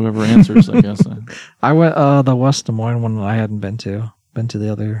don't know, whoever answers, I guess. I went the West Des Moines one I hadn't been to. Been to the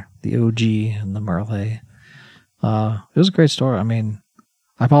OG and the Merle Hay. It was a great store. I mean,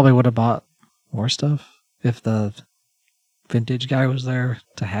 I probably would have bought more stuff if the vintage guy was there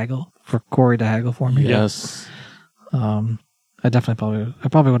to haggle, for Corey to haggle for me. Yes. I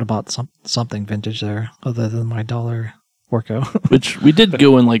probably would have bought something vintage there other than my dollar Orco. Which we did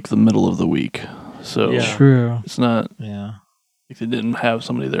go in like the middle of the week, so Yeah. True. it's not Yeah. like they didn't have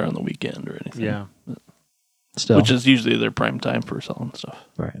somebody there on the weekend or anything. Yeah. Still. Which is usually their prime time for selling stuff.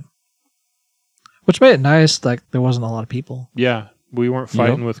 right. Which made it nice. Like there wasn't a lot of people. Yeah. We weren't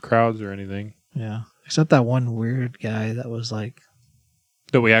fighting with crowds or anything. Yeah. Except that one weird guy that was like,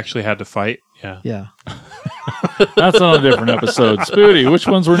 That we actually had to fight. Yeah. yeah. That's on a different episode. Spoody, which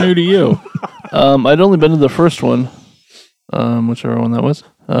ones were new to you? I'd only been to the first one, whichever one that was.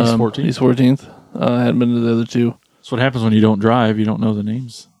 East 14th. East 14th. I hadn't been to the other 2. That's what happens when you don't drive. You don't know the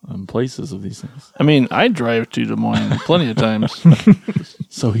names and places of these things. I mean, I drive to Des Moines plenty of times.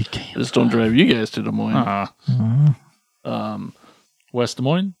 So he I can't. just don't drive you guys to Des Moines. West Des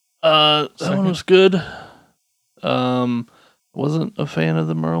Moines? That one was good. Wasn't a fan of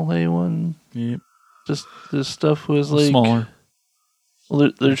the Merle Hay one. Yep. Just this stuff was like Smaller.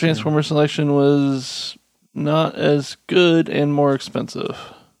 Well, their Transformer selection was not as good and more expensive.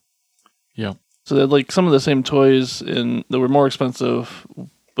 Yep. So they had like some of the same toys that were more expensive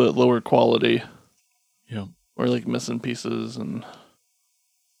but lower quality. Yep. Or like missing pieces, and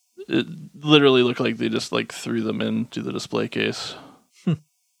it literally looked like they just like threw them into the display case.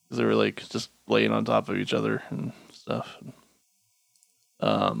 They were like just laying on top of each other and stuff.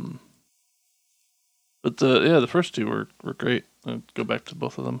 But the first two were great. I'd go back to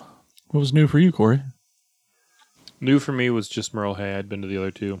both of them. What was new for you, Corey? New for me was just Merle Hay. I'd been to the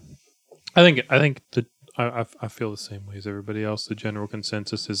other two. I think I feel the same way as everybody else. The general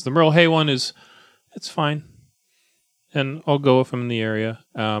consensus is the Merle Hay one it's fine, and I'll go if I'm in the area.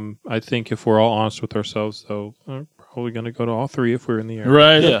 I think if we're all honest with ourselves, though, we're probably going to go to all three if we're in the area.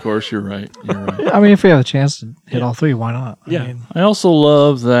 Right, Yeah. of course, you're right. You're right. I mean, if we have a chance to hit all three, why not? Yeah. I mean, I also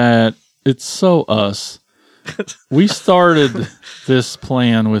love that it's so us. We started this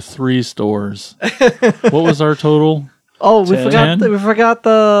plan with 3 stores. What was our total? oh, we 10? forgot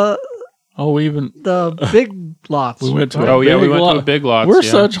the Oh, the big lots. we went to. right? a Oh yeah, we big went lot. to a Big Lots. We're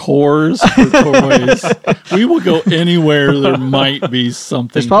yeah. such whores for toys. We will go anywhere there might be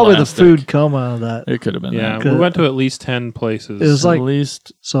something. It's probably plastic. the food coma that. It could have been. Yeah, that. we went to at least 10 places. It was At like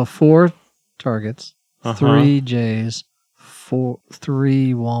least so 4 Targets, Uh-huh. 3 J's,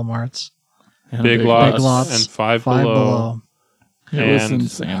 3 Walmarts, and Big big Lots, Big Lots, and Five 5 Below, below, It was and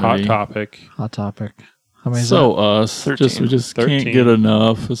insanity. Hot Topic, Hot Topic. How many? So us, 13. we just 13. can't get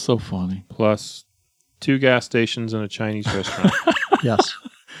enough. It's so funny. plus 2 gas stations and a Chinese restaurant. Yes.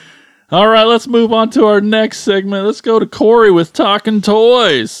 All right, let's move on to our next segment. Let's go to Corey with Talking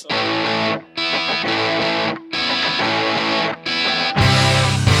Toys.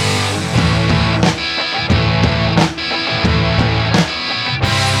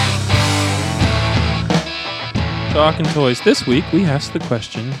 Talking Toys. This week we asked the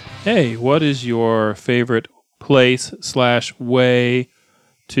question, hey, what is your favorite place / way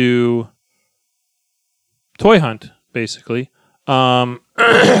to toy hunt, basically? And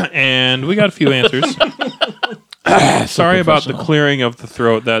we got a few answers. Sorry about the clearing of the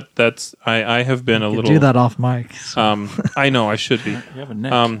throat. I have been a You little do that off mic. I know I should be. You have a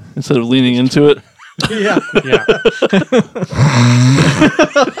neck. Instead of leaning into it. yeah.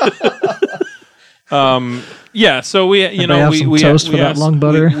 Yeah. So we, you Anybody know, have we some we toast we for that asked- lung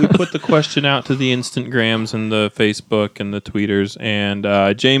butter? We put the question out to the Instagrams and the Facebook and the Tweeters, and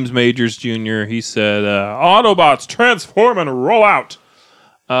James Majors Jr. He said, "Autobots transform and roll out."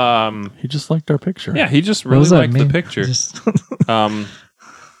 He just liked our picture. Yeah, he just What really does that liked the mean? picture. Just-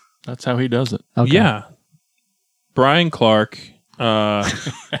 That's how he does it. okay. Yeah, Brian Clark.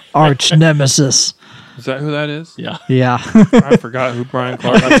 Arch nemesis. Is that who that is? Yeah. Yeah. I forgot who Brian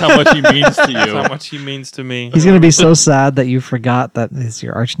Clark. That's how much he means to That's how you. much he means to me. He's gonna be so sad that you forgot that he's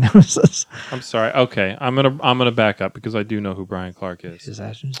your arch nemesis. I'm sorry. Okay, I'm gonna back up because I do know who Brian Clark is. His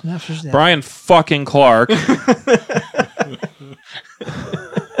arch nemesis. Brian fucking Clark.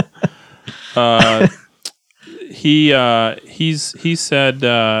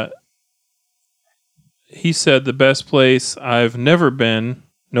 He said the best place I've never been.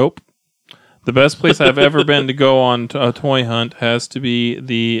 Nope. The best place I've ever been to go on a toy hunt has to be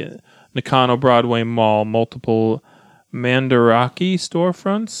the Nakano Broadway Mall. Multiple Mandarake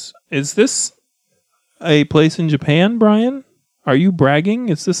storefronts. Is this a place in Japan, Brian? Are you bragging?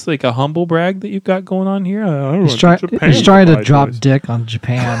 Is this like a humble brag that you've got going on here? He's trying to drop dick on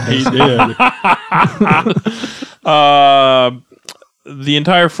Japan. He did. The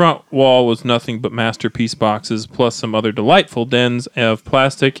entire front wall was nothing but masterpiece boxes, plus some other delightful dens of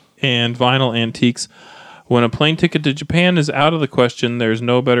plastic and vinyl antiques. When a plane ticket to Japan is out of the question, there's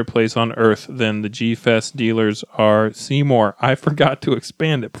no better place on earth than the G-Fest dealers are Seymour. I forgot to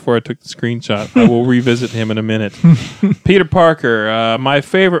expand it before I took the screenshot. I will revisit him in a minute. Peter Parker, my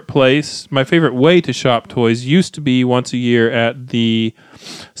favorite way to shop toys used to be once a year at the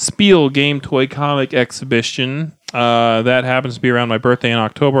Spiel Game Toy Comic Exhibition. That happens to be around my birthday in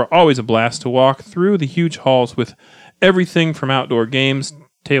October. Always a blast to walk through the huge halls with everything from outdoor games,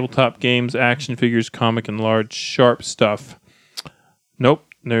 tabletop games, action figures, comic, and large sharp stuff. Nope,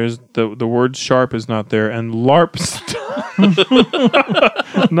 there's the word sharp is not there, and LARP stuff.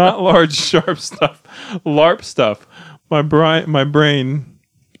 Not large sharp stuff. LARP stuff. My Brian.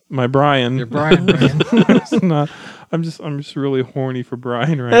 Your Brian brain. It's not. I'm just really horny for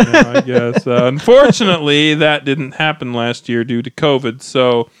Brian right now, I guess. Unfortunately, that didn't happen last year due to COVID.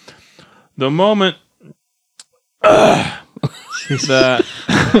 So the moment that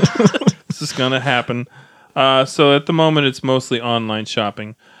this is going to happen. So at the moment, it's mostly online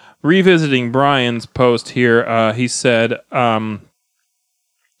shopping. Revisiting Brian's post here, he said, when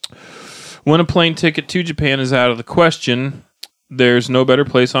a plane ticket to Japan is out of the question, there's no better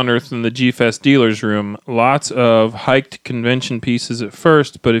place on earth than the G-Fest dealer's room. Lots of hiked convention pieces at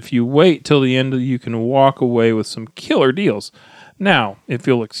first, but if you wait till the end, you can walk away with some killer deals. Now, if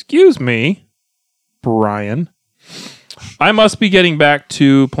you'll excuse me, Brian, I must be getting back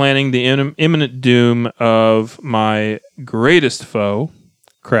to planning the imminent doom of my greatest foe,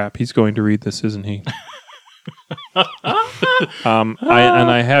 crap, he's going to read this, isn't he?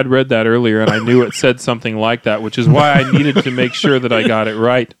 I had read that earlier, and I knew it said something like that, which is why I needed to make sure that I got it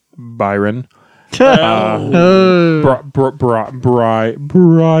right, Byron.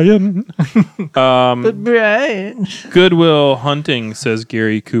 Brian. Brian. Goodwill Hunting, says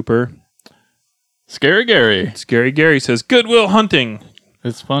Gary Cooper. Scary Gary. Scary Gary says Goodwill Hunting.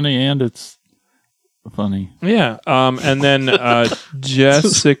 It's funny and it's funny. Yeah. And then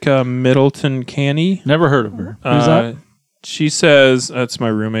Jessica Middleton Canny. Never heard of her. Who's that? She says, that's my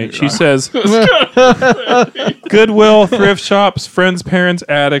roommate. She says, Goodwill, thrift shops, friends, parents,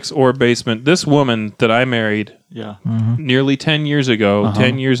 attics, or basement. This woman that I married Yeah. nearly 10 years ago,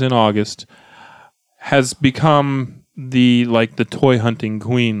 10 years in August, has become the toy hunting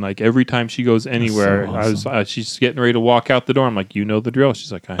queen. Like every time she goes anywhere, That's so awesome. she's getting ready to walk out the door. I'm like, you know the drill.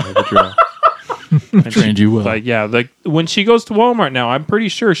 She's like, I know the drill. Trained you well. Like, yeah, like when she goes to Walmart now, I'm pretty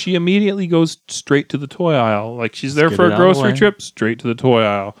sure she immediately goes straight to the toy aisle. Like she's there get for it a out of the grocery way. trip, straight to the toy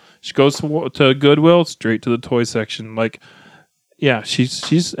aisle. She goes to Goodwill, straight to the toy section. Like, yeah, she's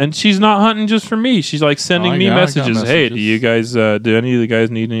not hunting just for me. She's like sending me I got messages. Hey, do you guys do any of the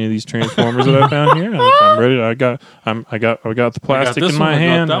guys need any of these Transformers that I found here? I'm ready. I got the plastic in my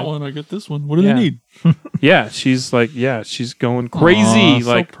hand. I got that one. I got this one. What do Yeah. they need? Yeah, she's like, she's going crazy, Aw, so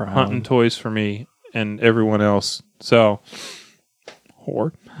like proud. hunting toys for me and everyone else. So,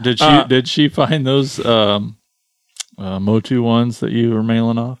 whore. Did she find those Motu ones that you were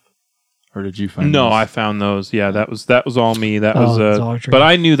mailing off, or did you find? No, those? I found those. Yeah, that was all me. That Oh, was Dollar Tree. but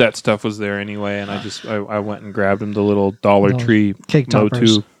I knew that stuff was there anyway, and I went and grabbed them. The little Dollar Tree cake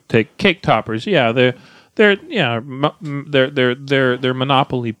toppers. Motu cake toppers. Yeah, they're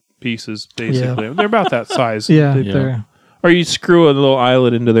Monopoly pieces basically. They're about that size. Yeah, Yeah. they're Or you screw a little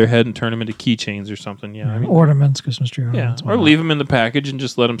eyelet into their head and turn them into keychains or something. Yeah, I mean, ornaments, Christmas tree yeah. ornaments. Or leave them in the package and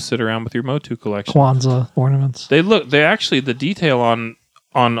just let them sit around with your Motu collection. Kwanzaa ornaments. They actually, the detail on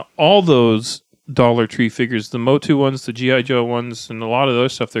all those Dollar Tree figures, the Motu ones, the G.I. Joe ones, and a lot of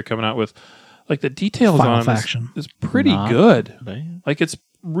those stuff they're coming out with, like the details Final on them Faction. is pretty Not good. bad. Like it's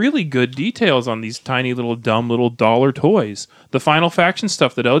really good details on these tiny little dumb little dollar toys. The Final Faction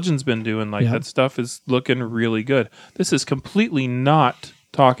stuff that Elgin's been doing, like Yeah. that stuff is looking really good. This is completely not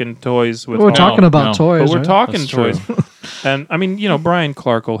talking toys with We're all- talking about no. toys. but we're right? talking That's true. toys. And I mean, Brian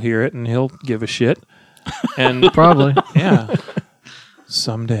Clark will hear it and he'll give a shit. And Probably. yeah.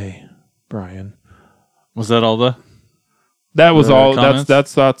 Someday, Brian. Was that all the? That was The all. comments?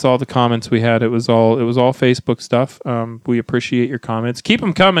 That's all the comments we had. It was all Facebook stuff. We appreciate your comments. Keep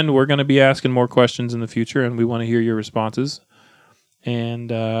them coming. We're going to be asking more questions in the future, and we want to hear your responses. And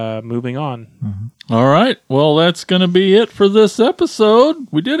moving on. All right. Well, that's going to be it for this episode.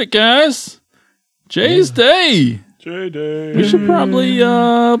 We did it, guys. Jay's Day. J-Day. We should probably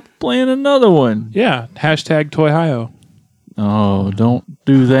plan another one. Yeah. Hashtag Toyhio. Oh, don't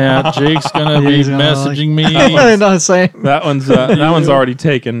do that. Jake's going to be He's gonna, messaging me. I'm not saying. That one's already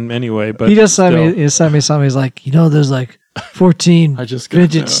taken anyway. But He just sent still. me. He sent me something. He's like, there's like 14 I just got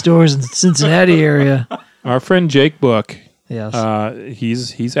vintage that. stores in the Cincinnati area. Our friend Jake Book. Yes.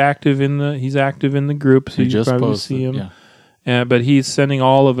 He's active in the group. So He you just probably posted. see him. Yeah. But he's sending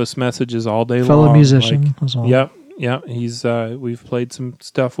all of us messages all day long. Fellow musician like- as well. Yep. He's we've played some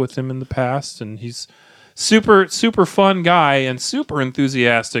stuff with him in the past, and he's super fun guy and super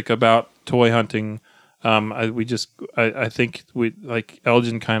enthusiastic about toy hunting. I think we like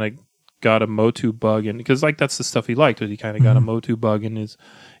Elgin kind of got a Motu bug, and because like that's the stuff he liked, but he kind of got a Motu bug in his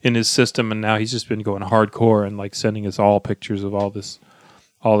system, and now he's just been going hardcore and like sending us all pictures of all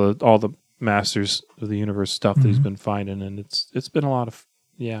the Masters of the Universe stuff that he's been finding, and it's been a lot of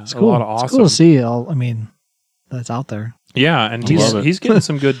It's a cool. lot of awesome. It's cool to see all. I mean, that's out there. Yeah, and love it. he's getting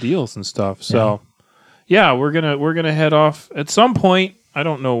some good deals and stuff. So, yeah, we're gonna head off at some point. I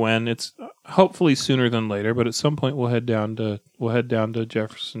don't know when. It's hopefully sooner than later, but at some point we'll head down to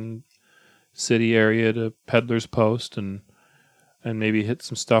Jefferson City area to Peddler's Post and maybe hit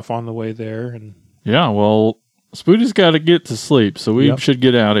some stuff on the way there. And Yeah, well, Spoody's got to get to sleep, so we Yep. should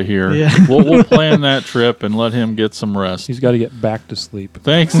get out of here. Yeah. We'll plan that trip and let him get some rest. he's got to get back to sleep.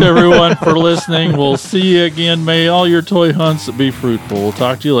 Thanks, everyone, for listening. We'll see you again. May all your toy hunts be fruitful. We'll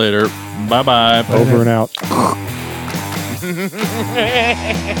talk to you later. Bye-bye. Over and out.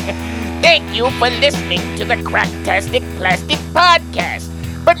 Thank you for listening to the Cracktastic Plastic Podcast.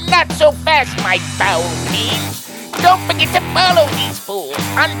 But not so fast, my foul fiends. Don't forget to follow these fools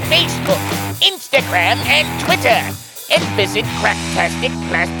on Facebook, Instagram, and Twitter. And visit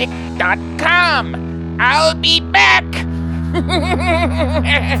cracktasticplastic.com. I'll be back.